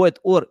avoid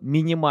or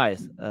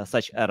minimize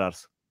such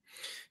errors.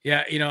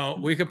 Yeah,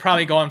 we could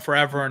probably go on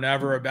forever and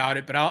ever about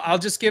it, but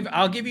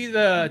I'll give you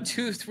the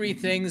two, three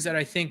things that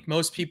I think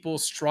most people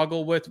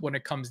struggle with when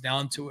it comes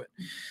down to it.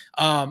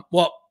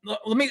 Well,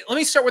 let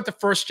me start with the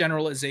first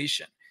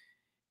generalization.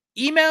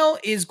 Email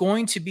is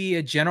going to be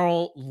a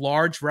general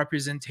large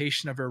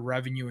representation of your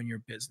revenue in your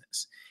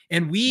business.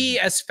 And we Mhm.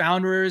 as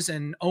founders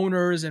and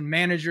owners and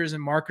managers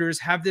and marketers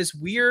have this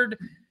weird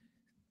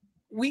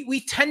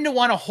we tend to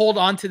want to hold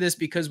on to this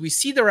because we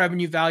see the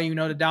revenue value,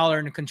 the dollar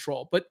and the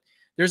control. But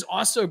there's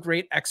also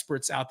great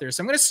experts out there.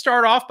 So I'm going to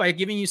start off by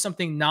giving you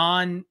something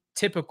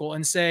non-typical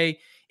and say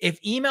if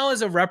email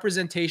is a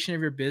representation of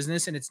your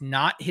business and it's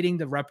not hitting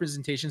the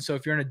representation, so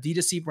if you're in a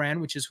D2C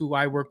brand, which is who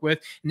I work with,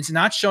 and it's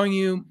not showing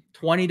you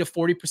 20 to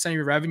 40% of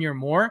your revenue or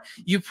more,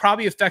 you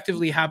probably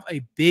effectively have a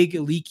big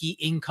leaky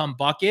income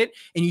bucket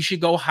and you should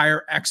go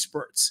hire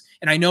experts.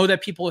 And I know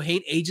that people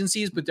hate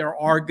agencies, but there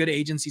are good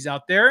agencies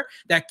out there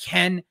that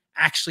can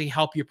actually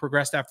help you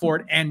progress that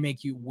forward and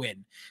make you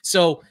win.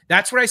 So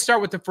that's what I start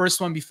with the first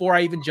one before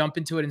I even jump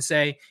into it and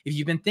say, if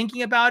you've been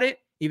thinking about it,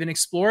 even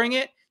exploring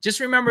it, just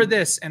remember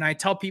this. And I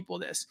tell people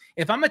this,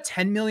 if I'm a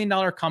 $10 million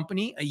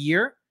company a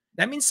year,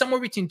 that means somewhere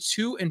between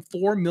 $2 and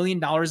 $4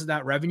 million of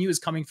that revenue is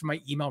coming from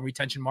my email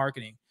retention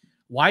marketing.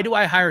 Why do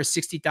I hire a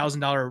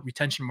 $60,000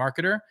 retention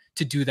marketer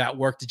to do that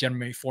work to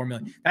generate 4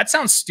 million? That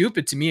sounds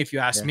stupid to me if you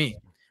ask Yeah. me.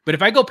 But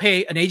if I go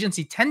pay an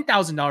agency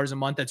 $10,000 a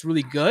month, that's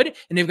really good,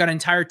 and they've got an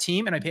entire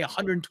team, and I pay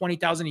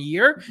 $120,000 a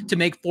year to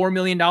make $4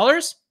 million,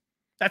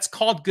 that's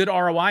called good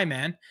ROI,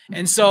 man.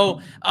 And so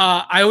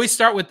I always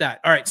start with that.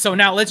 All right, so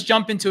now let's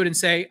jump into it and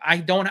say I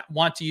don't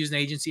want to use an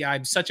agency.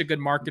 I'm such a good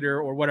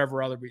marketer or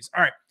whatever other reason.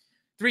 All right,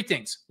 three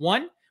things.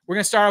 One, we're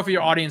going to start off with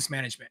your audience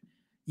management.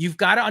 You've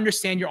got to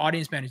understand your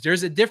audience management.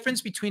 There's a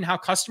difference between how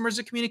customers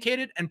are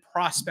communicated and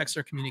prospects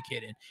are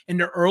communicated. And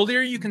the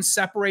earlier you can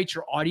separate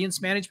your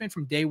audience management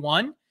from day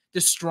one, the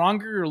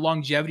stronger your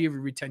longevity of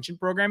your retention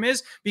program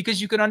is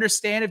because you can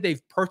understand if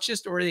they've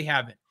purchased or they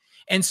haven't.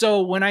 And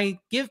so when I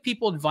give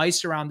people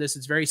advice around this,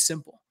 it's very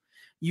simple.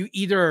 You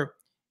either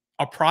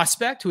a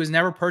prospect who has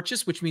never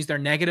purchased, which means they're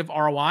negative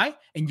ROI,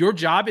 and your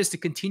job is to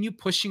continue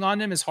pushing on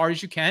them as hard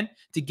as you can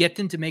to get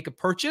them to make a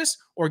purchase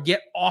or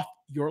get off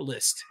your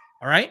list.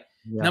 All right.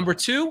 Yeah. Number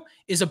two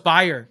is a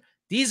buyer.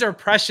 These are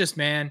precious,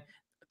 man.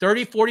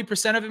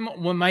 30-40% of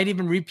them might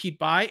even repeat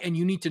buy, and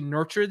you need to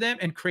nurture them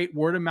and create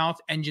word of mouth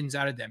engines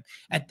out of them.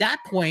 At that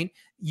point,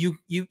 you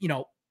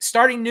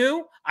starting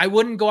new, I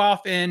wouldn't go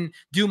off and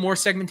do more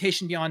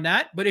segmentation beyond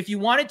that. But if you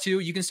wanted to,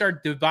 you can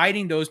start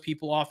dividing those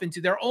people off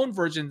into their own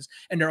versions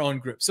and their own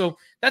groups. So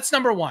that's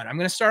number one. I'm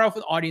going to start off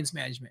with audience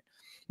management.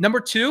 Number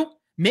two,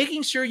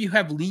 making sure you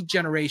have lead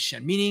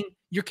generation, meaning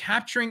you're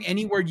capturing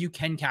anywhere you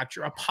can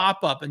capture a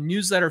pop-up, a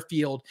newsletter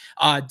field,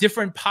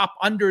 different pop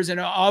unders and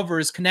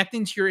overs,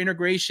 connecting to your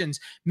integrations,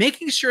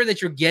 making sure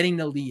that you're getting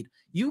the lead.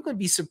 You can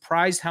be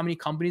surprised how many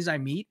companies I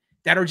meet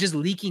that are just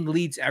leaking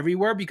leads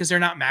everywhere because they're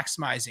not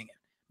maximizing it.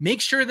 Make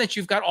sure that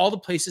you've got all the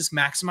places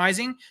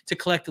maximizing to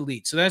collect the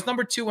lead. So that's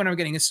number two when I'm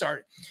getting it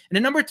started. And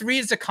then number three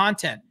is the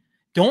content.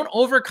 Don't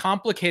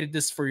overcomplicate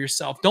this for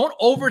yourself. Don't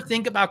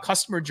overthink about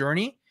customer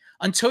journey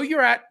until you're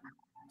at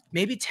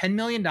maybe $10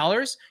 million.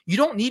 You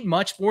don't need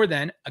much more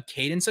than a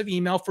cadence of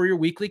email for your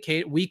weekly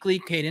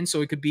cadence.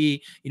 So it could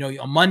be,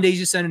 on Mondays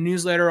you send a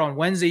newsletter, on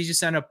Wednesdays you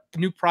send a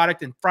new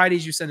product, and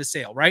Fridays you send a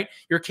sale, right?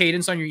 Your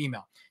cadence on your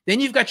email. Then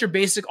you've got your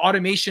basic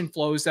automation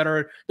flows that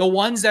are the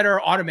ones that are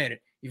automated.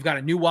 You've got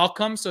a new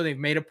welcome, so they've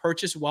made a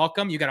purchase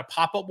welcome. You got a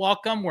pop-up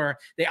welcome where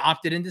they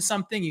opted into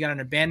something. You got an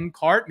abandoned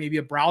cart, maybe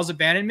a browse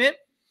abandonment.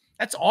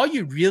 That's all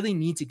you really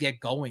need to get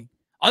going.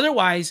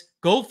 Otherwise,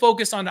 go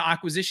focus on the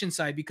acquisition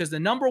side, because the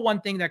number one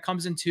thing that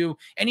comes into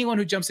anyone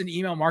who jumps into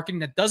email marketing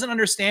that doesn't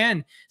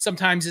understand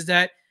sometimes is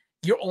that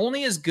you're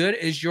only as good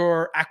as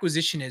your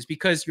acquisition is,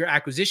 because your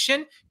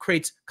acquisition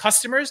creates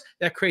customers,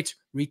 that creates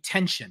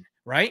retention,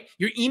 right?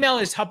 Your email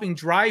is helping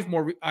drive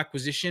more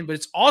acquisition, but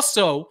it's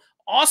also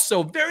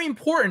very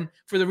important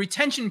for the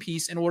retention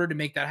piece in order to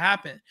make that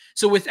happen.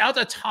 So without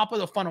the top of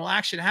the funnel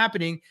action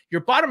happening,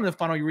 your bottom of the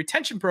funnel, your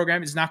retention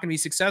program, is not going to be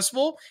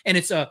successful. And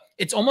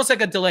it's almost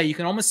like a delay. You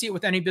can almost see it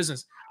with any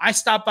business. I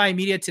stopped by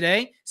media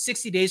today.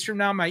 60 days from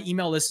now, my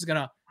email list is going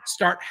to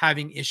start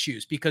having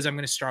issues because I'm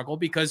going to struggle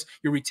because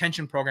your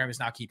retention program is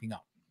not keeping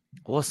up.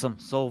 Awesome.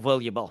 So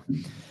valuable.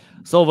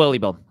 So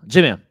valuable.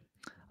 Jimmy,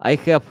 I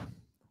have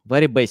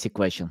very basic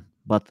question,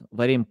 but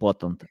very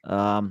important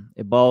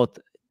about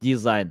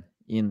design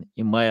in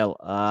email,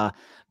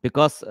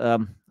 because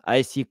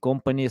I see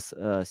companies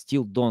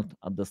still don't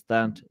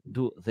understand,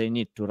 do they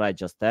need to write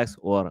just text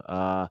or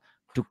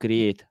to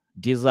create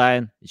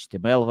design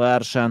HTML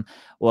version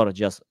or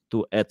just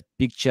to add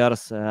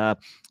pictures.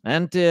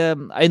 And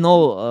I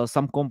know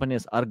some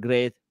companies are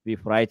great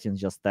with writing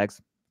just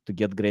text to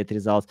get great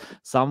results.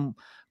 Some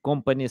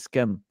companies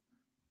can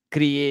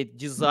create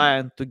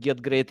design to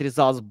get great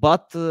results,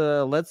 but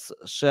let's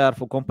share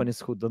for companies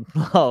who don't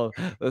know.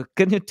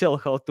 Can you tell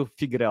how to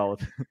figure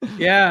out?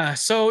 Yeah.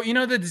 So,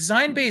 the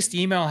design based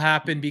email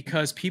happened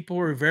because people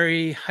were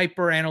very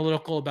hyper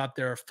analytical about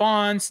their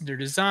fonts, their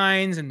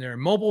designs, and their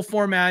mobile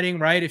formatting,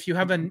 right? If you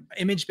have an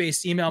image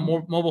based email,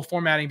 mobile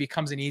formatting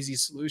becomes an easy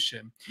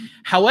solution.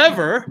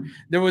 However,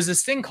 there was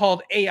this thing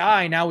called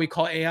AI. Now we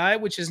call AI,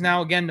 which is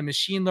now again the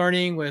machine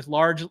learning with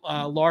large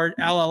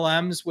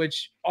LLMs,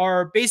 which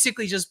are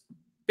basically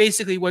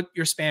what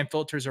your spam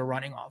filters are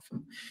running off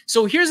of.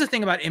 So here's the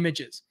thing about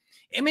images.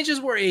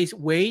 Images were a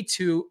way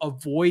to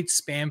avoid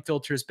spam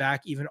filters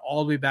back even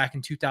all the way back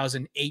in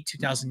 2008,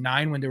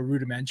 2009 when they were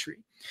rudimentary.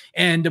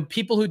 And the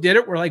people who did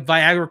it were like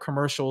Viagra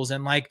commercials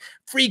and like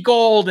free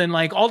gold and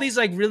like all these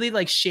like really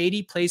like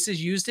shady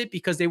places used it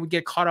because they would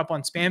get caught up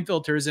on spam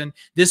filters. And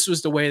this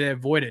was the way they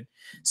avoided.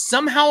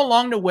 Somehow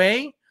along the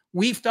way,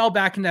 we fell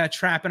back into that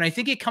trap. And I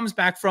think it comes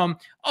back from,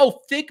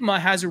 Figma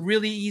has a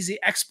really easy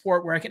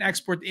export where I can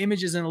export the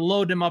images and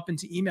load them up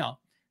into email.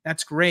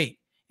 That's great.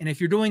 And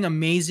if you're doing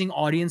amazing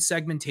audience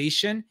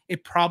segmentation,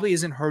 it probably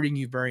isn't hurting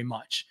you very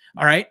much.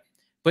 All right.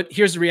 But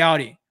here's the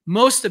reality.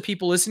 Most of the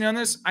people listening on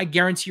this, I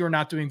guarantee you're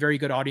not doing very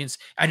good audience.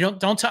 I don't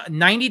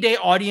 90-day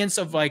audience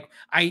of like,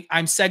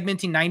 I'm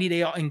segmenting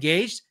 90-day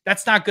engaged.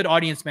 That's not good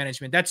audience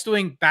management. That's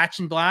doing batch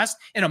and blast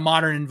in a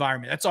modern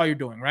environment. That's all you're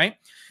doing, right?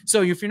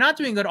 So if you're not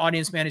doing good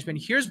audience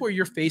management, here's where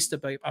you're faced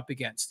up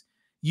against.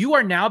 You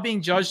are now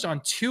being judged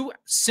on two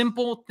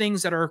simple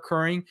things that are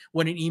occurring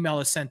when an email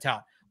is sent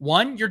out.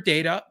 One, your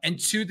data, and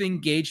two, the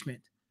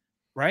engagement,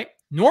 right?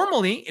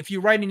 Normally, if you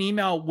write an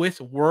email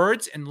with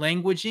words and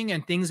languaging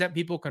and things that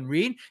people can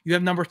read, you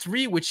have number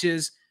three, which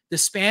is the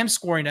spam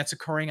scoring that's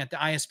occurring at the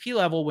ISP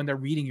level when they're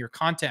reading your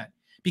content.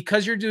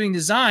 Because you're doing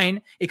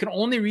design, it can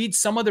only read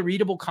some of the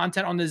readable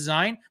content on the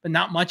design, but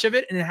not much of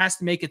it, and it has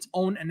to make its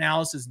own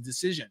analysis and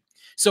decision.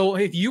 So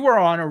if you are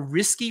on a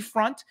risky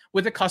front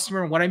with a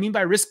customer, and what I mean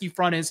by risky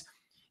front is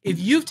if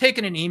you've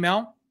taken an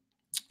email,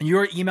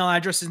 your email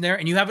address is there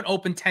and you haven't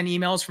opened 10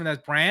 emails from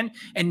that brand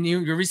and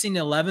you're receiving the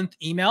 11th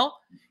email,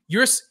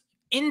 your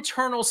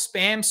internal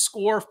spam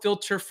score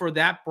filter for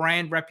that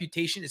brand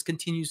reputation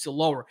continues to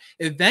lower.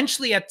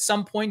 Eventually, at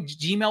some point,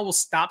 Gmail will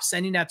stop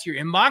sending that to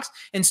your inbox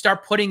and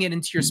start putting it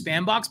into your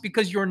spam box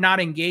because you're not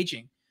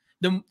engaging.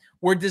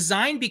 Where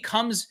design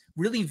becomes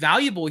really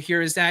valuable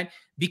here is that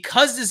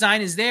because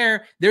design is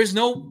there, there's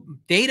no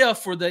data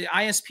for the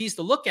ISPs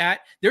to look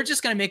at. They're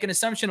just going to make an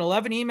assumption,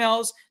 11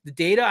 emails, the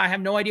data, I have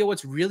no idea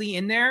what's really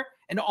in there.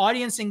 And the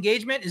audience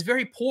engagement is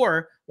very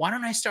poor. Why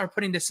don't I start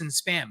putting this in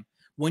spam?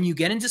 When you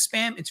get into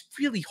spam, it's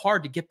really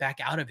hard to get back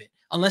out of it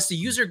unless the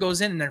user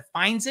goes in and then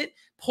finds it,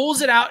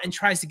 pulls it out and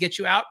tries to get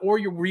you out, or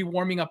you're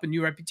rewarming up a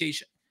new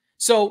reputation.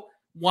 So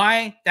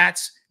why?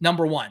 That's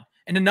number one.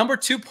 And the number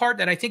two part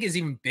that I think is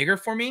even bigger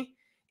for me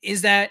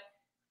is that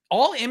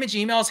all image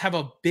emails have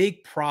a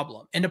big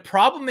problem. And the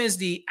problem is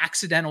the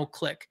accidental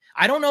click.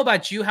 I don't know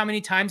about you, how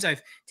many times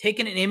I've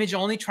taken an image,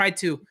 only tried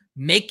to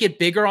make it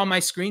bigger on my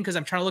screen because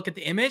I'm trying to look at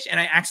the image and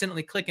I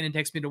accidentally click and it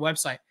takes me to the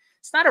website.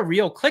 It's not a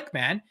real click,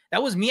 man.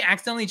 That was me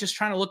accidentally just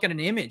trying to look at an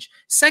image.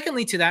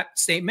 Secondly, to that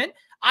statement,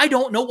 I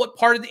don't know what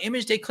part of the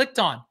image they clicked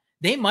on.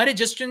 They might have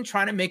just been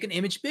trying to make an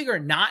image bigger,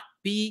 not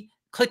be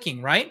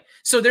clicking, right?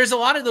 So there's a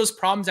lot of those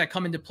problems that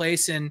come into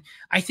place. And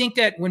I think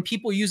that when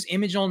people use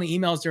image only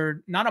emails,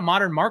 they're not a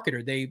modern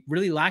marketer. They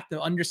really lack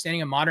the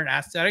understanding of modern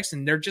aesthetics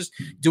and they're just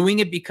doing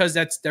it because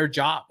that's their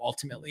job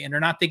ultimately. And they're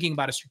not thinking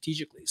about it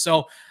strategically.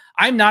 So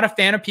I'm not a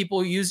fan of people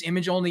who use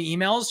image only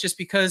emails just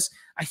because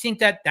I think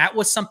that that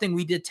was something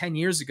we did 10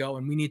 years ago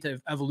and we need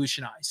to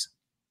evolutionize.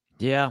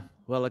 Yeah,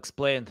 well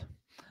explained.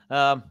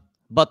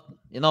 But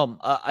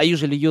I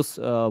usually use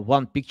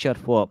one picture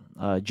for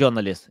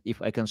journalists.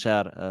 If I can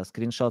share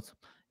screenshots,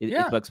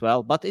 it works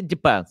well. But it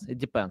depends. It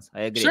depends.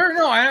 I agree. Sure,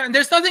 no,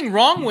 there's nothing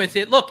wrong with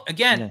it. Look,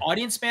 again, Yeah.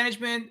 audience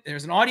management.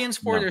 There's an audience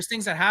for it. No. There's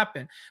things that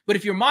happen. But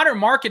if you're modern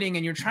marketing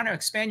and you're trying to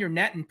expand your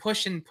net and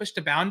push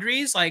the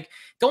boundaries, like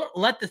don't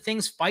let the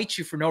things fight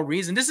you for no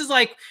reason. This is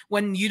like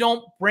when you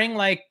don't bring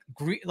like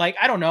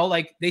I don't know,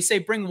 like they say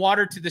bring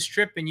water to the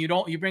strip and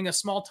you bring a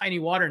small tiny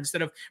water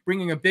instead of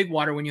bringing a big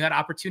water when you had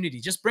opportunity.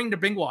 Just bring the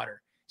big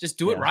water. Just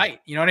do it right.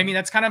 You know what I mean?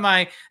 That's kind of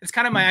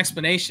my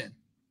explanation.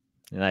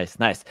 Nice.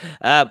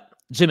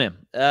 Jimmy,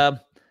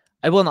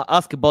 I want to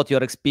ask about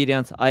your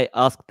experience. I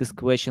asked this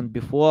question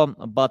before,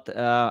 but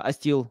I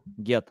still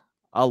get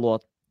a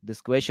lot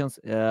these questions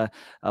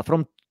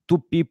from two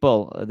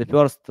people. The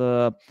first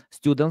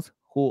students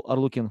who are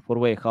looking for a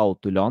way how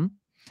to learn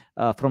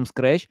from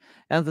scratch,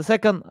 and the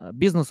second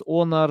business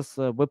owners,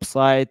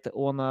 website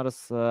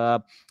owners,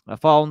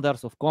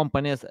 founders of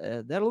companies.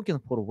 They're looking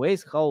for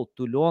ways how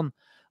to learn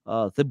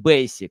the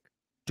basic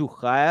to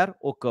hire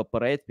or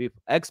cooperate with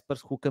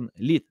experts who can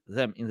lead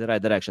them in the right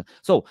direction.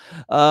 So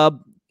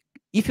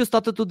If you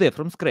started today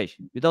from scratch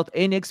without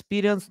any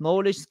experience,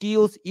 knowledge,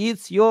 skills,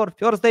 it's your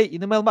first day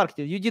in email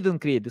marketing. You didn't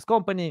create this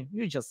company,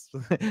 you just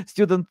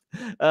student.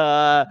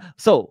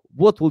 So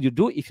what will you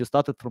do if you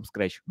started from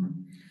scratch?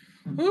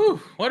 Ooh,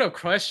 what a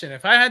question.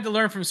 If I had to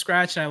learn from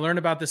scratch and I learned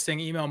about this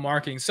thing, email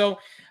marketing. So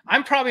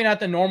I'm probably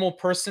not the normal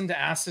person to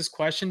ask this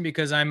question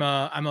because I'm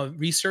a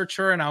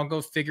researcher and I'll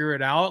go figure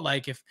it out.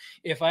 Like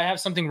if I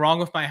have something wrong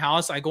with my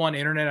house, I go on the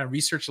internet and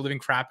research the living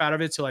crap out of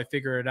it till I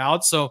figure it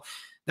out. So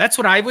that's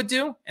what I would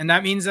do. And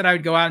that means that I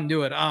would go out and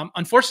do it.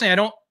 Unfortunately, I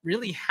don't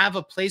really have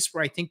a place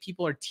where I think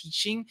people are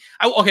teaching.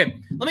 Okay,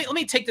 let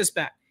me take this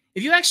back.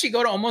 If you actually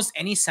go to almost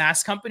any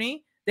SaaS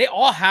company, they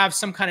all have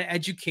some kind of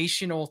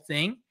educational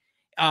thing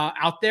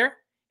out there.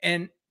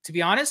 And to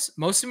be honest,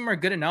 most of them are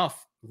good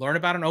enough. Learn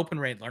about an open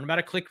rate, learn about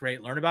a click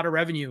rate, learn about a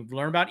revenue,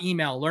 learn about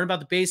email, learn about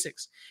the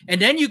basics.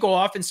 And then you go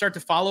off and start to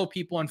follow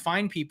people and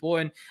find people.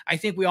 And I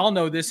think we all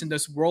know this in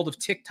this world of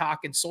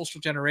TikTok and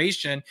social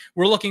generation.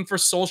 We're looking for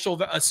social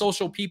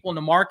people in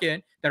the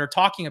market that are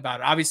talking about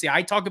it. Obviously,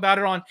 I talk about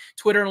it on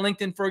Twitter and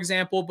LinkedIn, for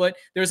example, but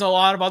there's a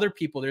lot of other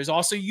people. There's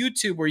also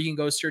YouTube where you can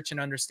go search and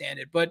understand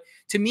it. But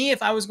to me,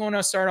 if I was going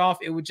to start off,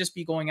 it would just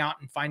be going out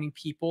and finding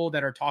people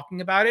that are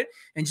talking about it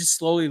and just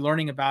slowly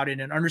learning about it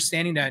and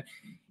understanding that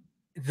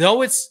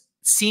though it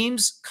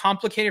seems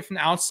complicated from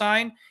the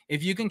outside,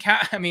 if you can,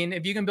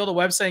 if you can build a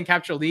website and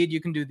capture a lead,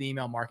 you can do the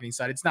email marketing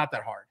side. It's not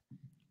that hard.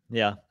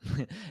 Yeah.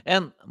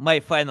 And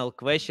my final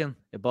question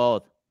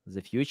about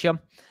the future.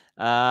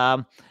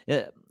 Um,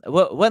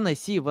 when I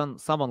see when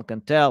someone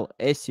can tell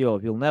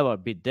SEO will never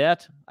be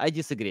dead, I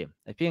disagree.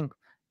 I think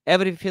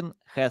everything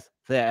has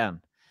the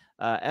end.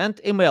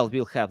 And email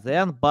will have the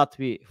end, but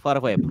we far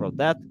away from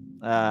that.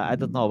 I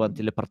don't know when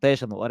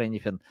teleportation or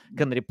anything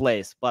can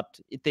replace, but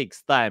it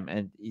takes time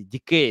and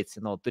decades,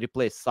 to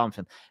replace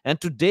something. And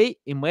today,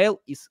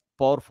 email is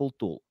powerful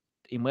tool.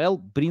 Email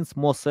brings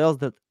more sales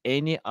than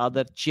any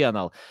other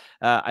channel.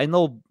 I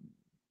know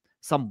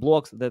some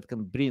blogs that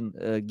can bring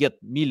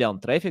get million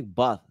traffic,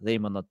 but they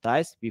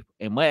monetize with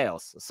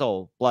emails.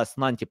 So plus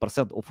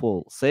 90% of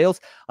all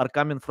sales are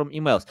coming from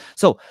emails.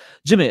 So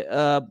Jimmy,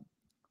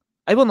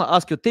 I want to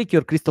ask you, take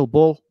your crystal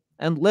ball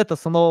and let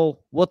us know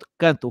what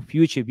kind of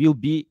future will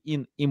be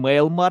in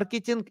email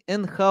marketing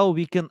and how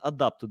we can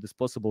adapt to this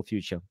possible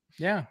future.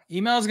 Yeah,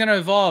 email is going to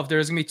evolve.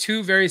 There's going to be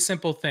two very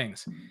simple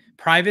things.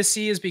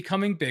 Privacy is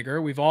becoming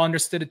bigger. We've all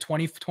understood it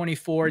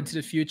 2024 into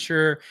the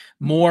future,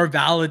 more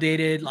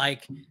validated,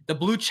 like the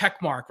blue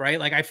check mark, right?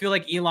 Like I feel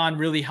like Elon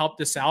really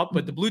helped us out,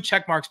 but the blue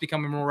check mark's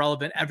becoming more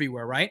relevant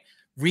everywhere, right?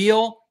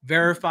 Real,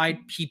 verified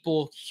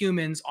people,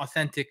 humans,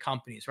 authentic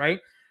companies, right?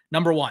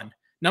 Number one.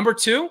 Number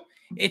two,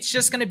 it's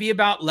just going to be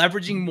about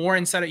leveraging more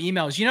inside of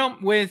emails.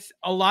 With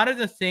a lot of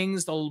the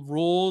things, the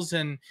rules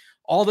and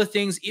all the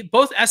things,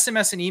 both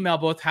SMS and email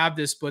both have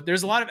this, but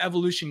there's a lot of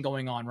evolution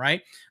going on,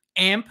 right?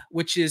 AMP,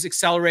 which is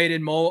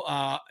accelerated.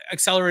 I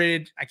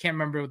can't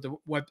remember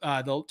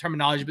the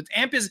terminology, but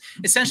AMP is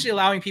essentially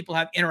allowing people to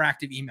have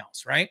interactive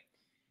emails, right?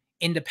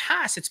 In the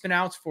past, it's been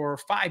out for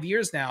 5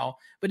 years now,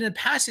 but in the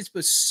past, it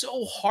was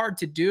so hard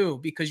to do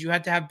because you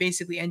had to have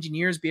basically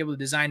engineers be able to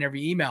design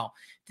every email.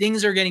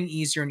 Things are getting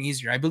easier and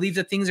easier. I believe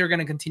that things are going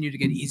to continue to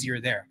get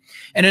easier there.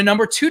 And then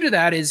number two to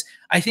that is,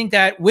 I think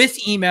that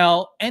with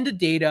email and the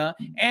data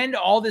and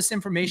all this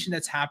information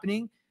that's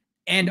happening,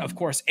 and of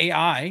course,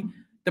 AI,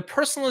 the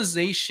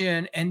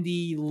personalization and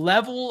the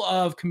level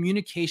of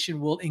communication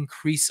will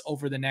increase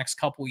over the next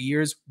couple of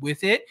years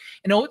with it.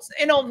 And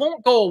it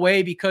won't go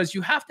away because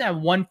you have to have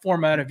one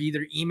format of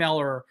either email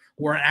or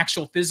an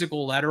actual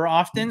physical letter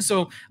often.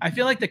 So I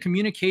feel like the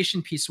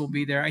communication piece will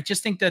be there. I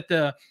just think that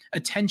the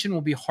attention will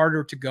be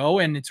harder to go.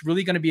 And it's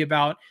really going to be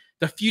about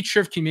the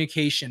future of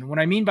communication. What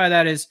I mean by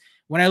that is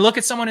when I look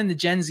at someone in the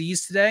Gen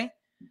Zs today,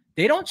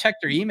 they don't check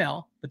their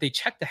email, but they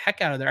check the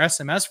heck out of their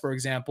SMS, for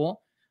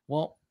example.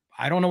 Well,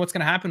 I don't know what's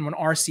going to happen when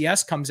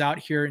RCS comes out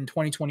here in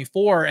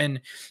 2024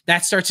 and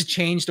that starts to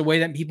change the way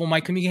that people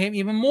might communicate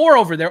even more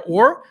over there,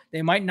 or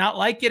they might not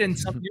like it and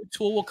some new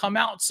tool will come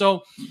out.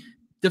 So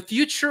the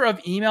future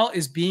of email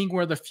is being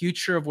where the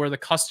future of where the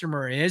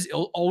customer is.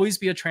 It'll always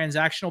be a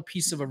transactional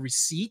piece of a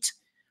receipt,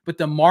 but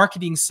the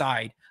marketing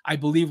side, I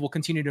believe, will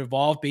continue to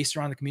evolve based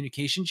around the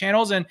communication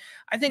channels. And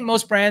I think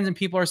most brands and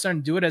people are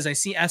starting to do it. As I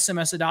see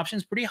SMS adoption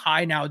is pretty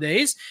high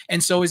nowadays.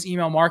 And so is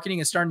email marketing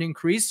is starting to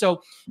increase.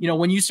 So,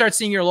 when you start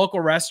seeing your local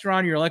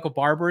restaurant, your local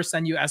barber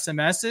send you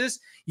SMSs,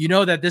 you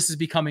know that this is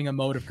becoming a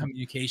mode of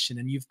communication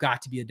and you've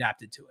got to be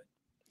adapted to it.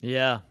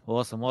 Yeah,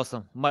 awesome.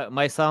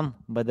 My son,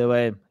 by the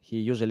way, he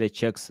usually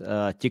checks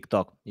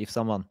TikTok if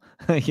someone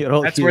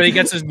That's where he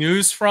gets his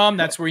news from.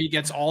 That's where he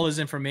gets all his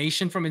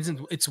information from.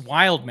 It's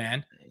wild,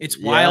 man. It's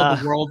wild.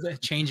 Yeah. The world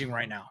changing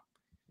right now.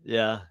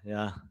 Yeah,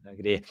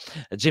 agree.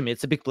 Jimmy,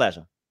 it's a big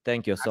pleasure.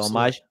 Thank you so Absolutely.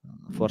 much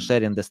for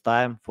sharing this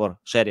time, for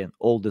sharing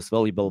all these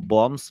valuable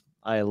bombs.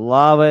 I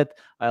love it.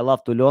 I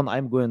love to learn.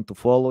 I'm going to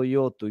follow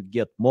you to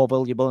get more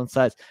valuable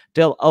insights.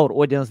 Tell our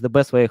audience the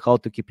best way how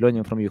to keep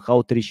learning from you,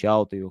 how to reach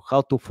out to you, how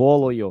to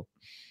follow you.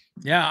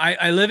 Yeah,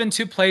 I live in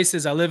two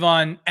places. I live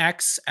on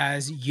X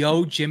as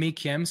Yo Jimmy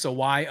Kim, so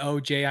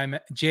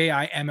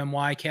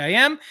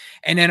YOJIMMYKIM,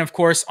 and then of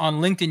course on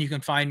LinkedIn you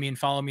can find me and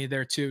follow me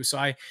there too. So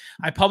I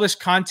publish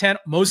content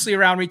mostly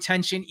around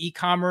retention,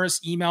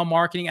 e-commerce, email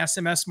marketing,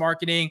 SMS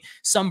marketing,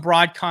 some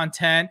broad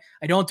content.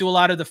 I don't do a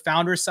lot of the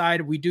founder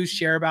side. We do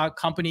share about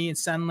company and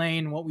SendLane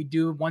and what we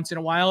do once in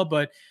a while,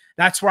 but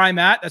that's where I'm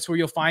at. That's where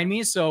you'll find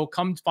me. So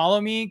come follow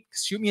me,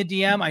 shoot me a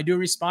DM. I do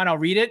respond. I'll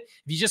read it.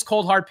 If you just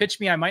cold hard pitch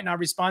me, I might not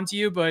respond to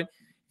you, but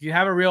if you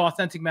have a real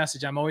authentic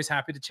message, I'm always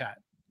happy to chat.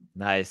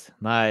 Nice,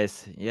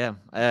 nice. Yeah,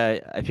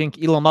 I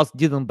think Elon Musk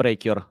didn't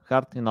break your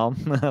heart,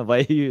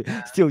 why you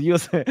still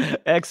use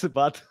X,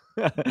 but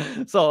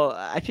so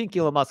I think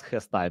Elon Musk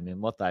has time,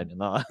 more time.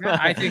 Yeah,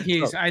 I think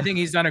So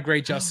he's done a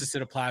great justice to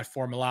the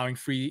platform, allowing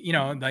free,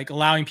 like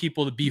allowing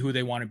people to be who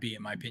they want to be,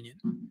 in my opinion.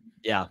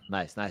 yeah,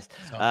 nice, nice.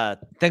 So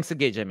Thanks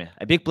again, Jamie.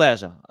 A big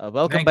pleasure.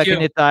 Welcome thank back you.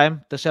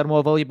 anytime to share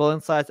more valuable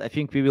insights. I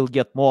think we will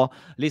get more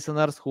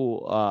listeners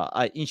who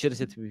are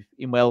interested with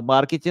email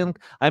marketing.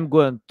 I'm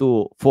going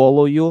to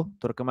follow you,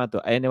 to recommend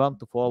to anyone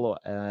to follow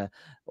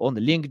on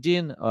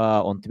LinkedIn,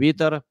 on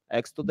Twitter,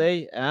 X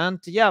today. And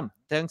yeah,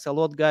 thanks a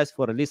lot, guys,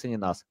 for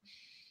listening us.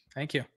 Thank you.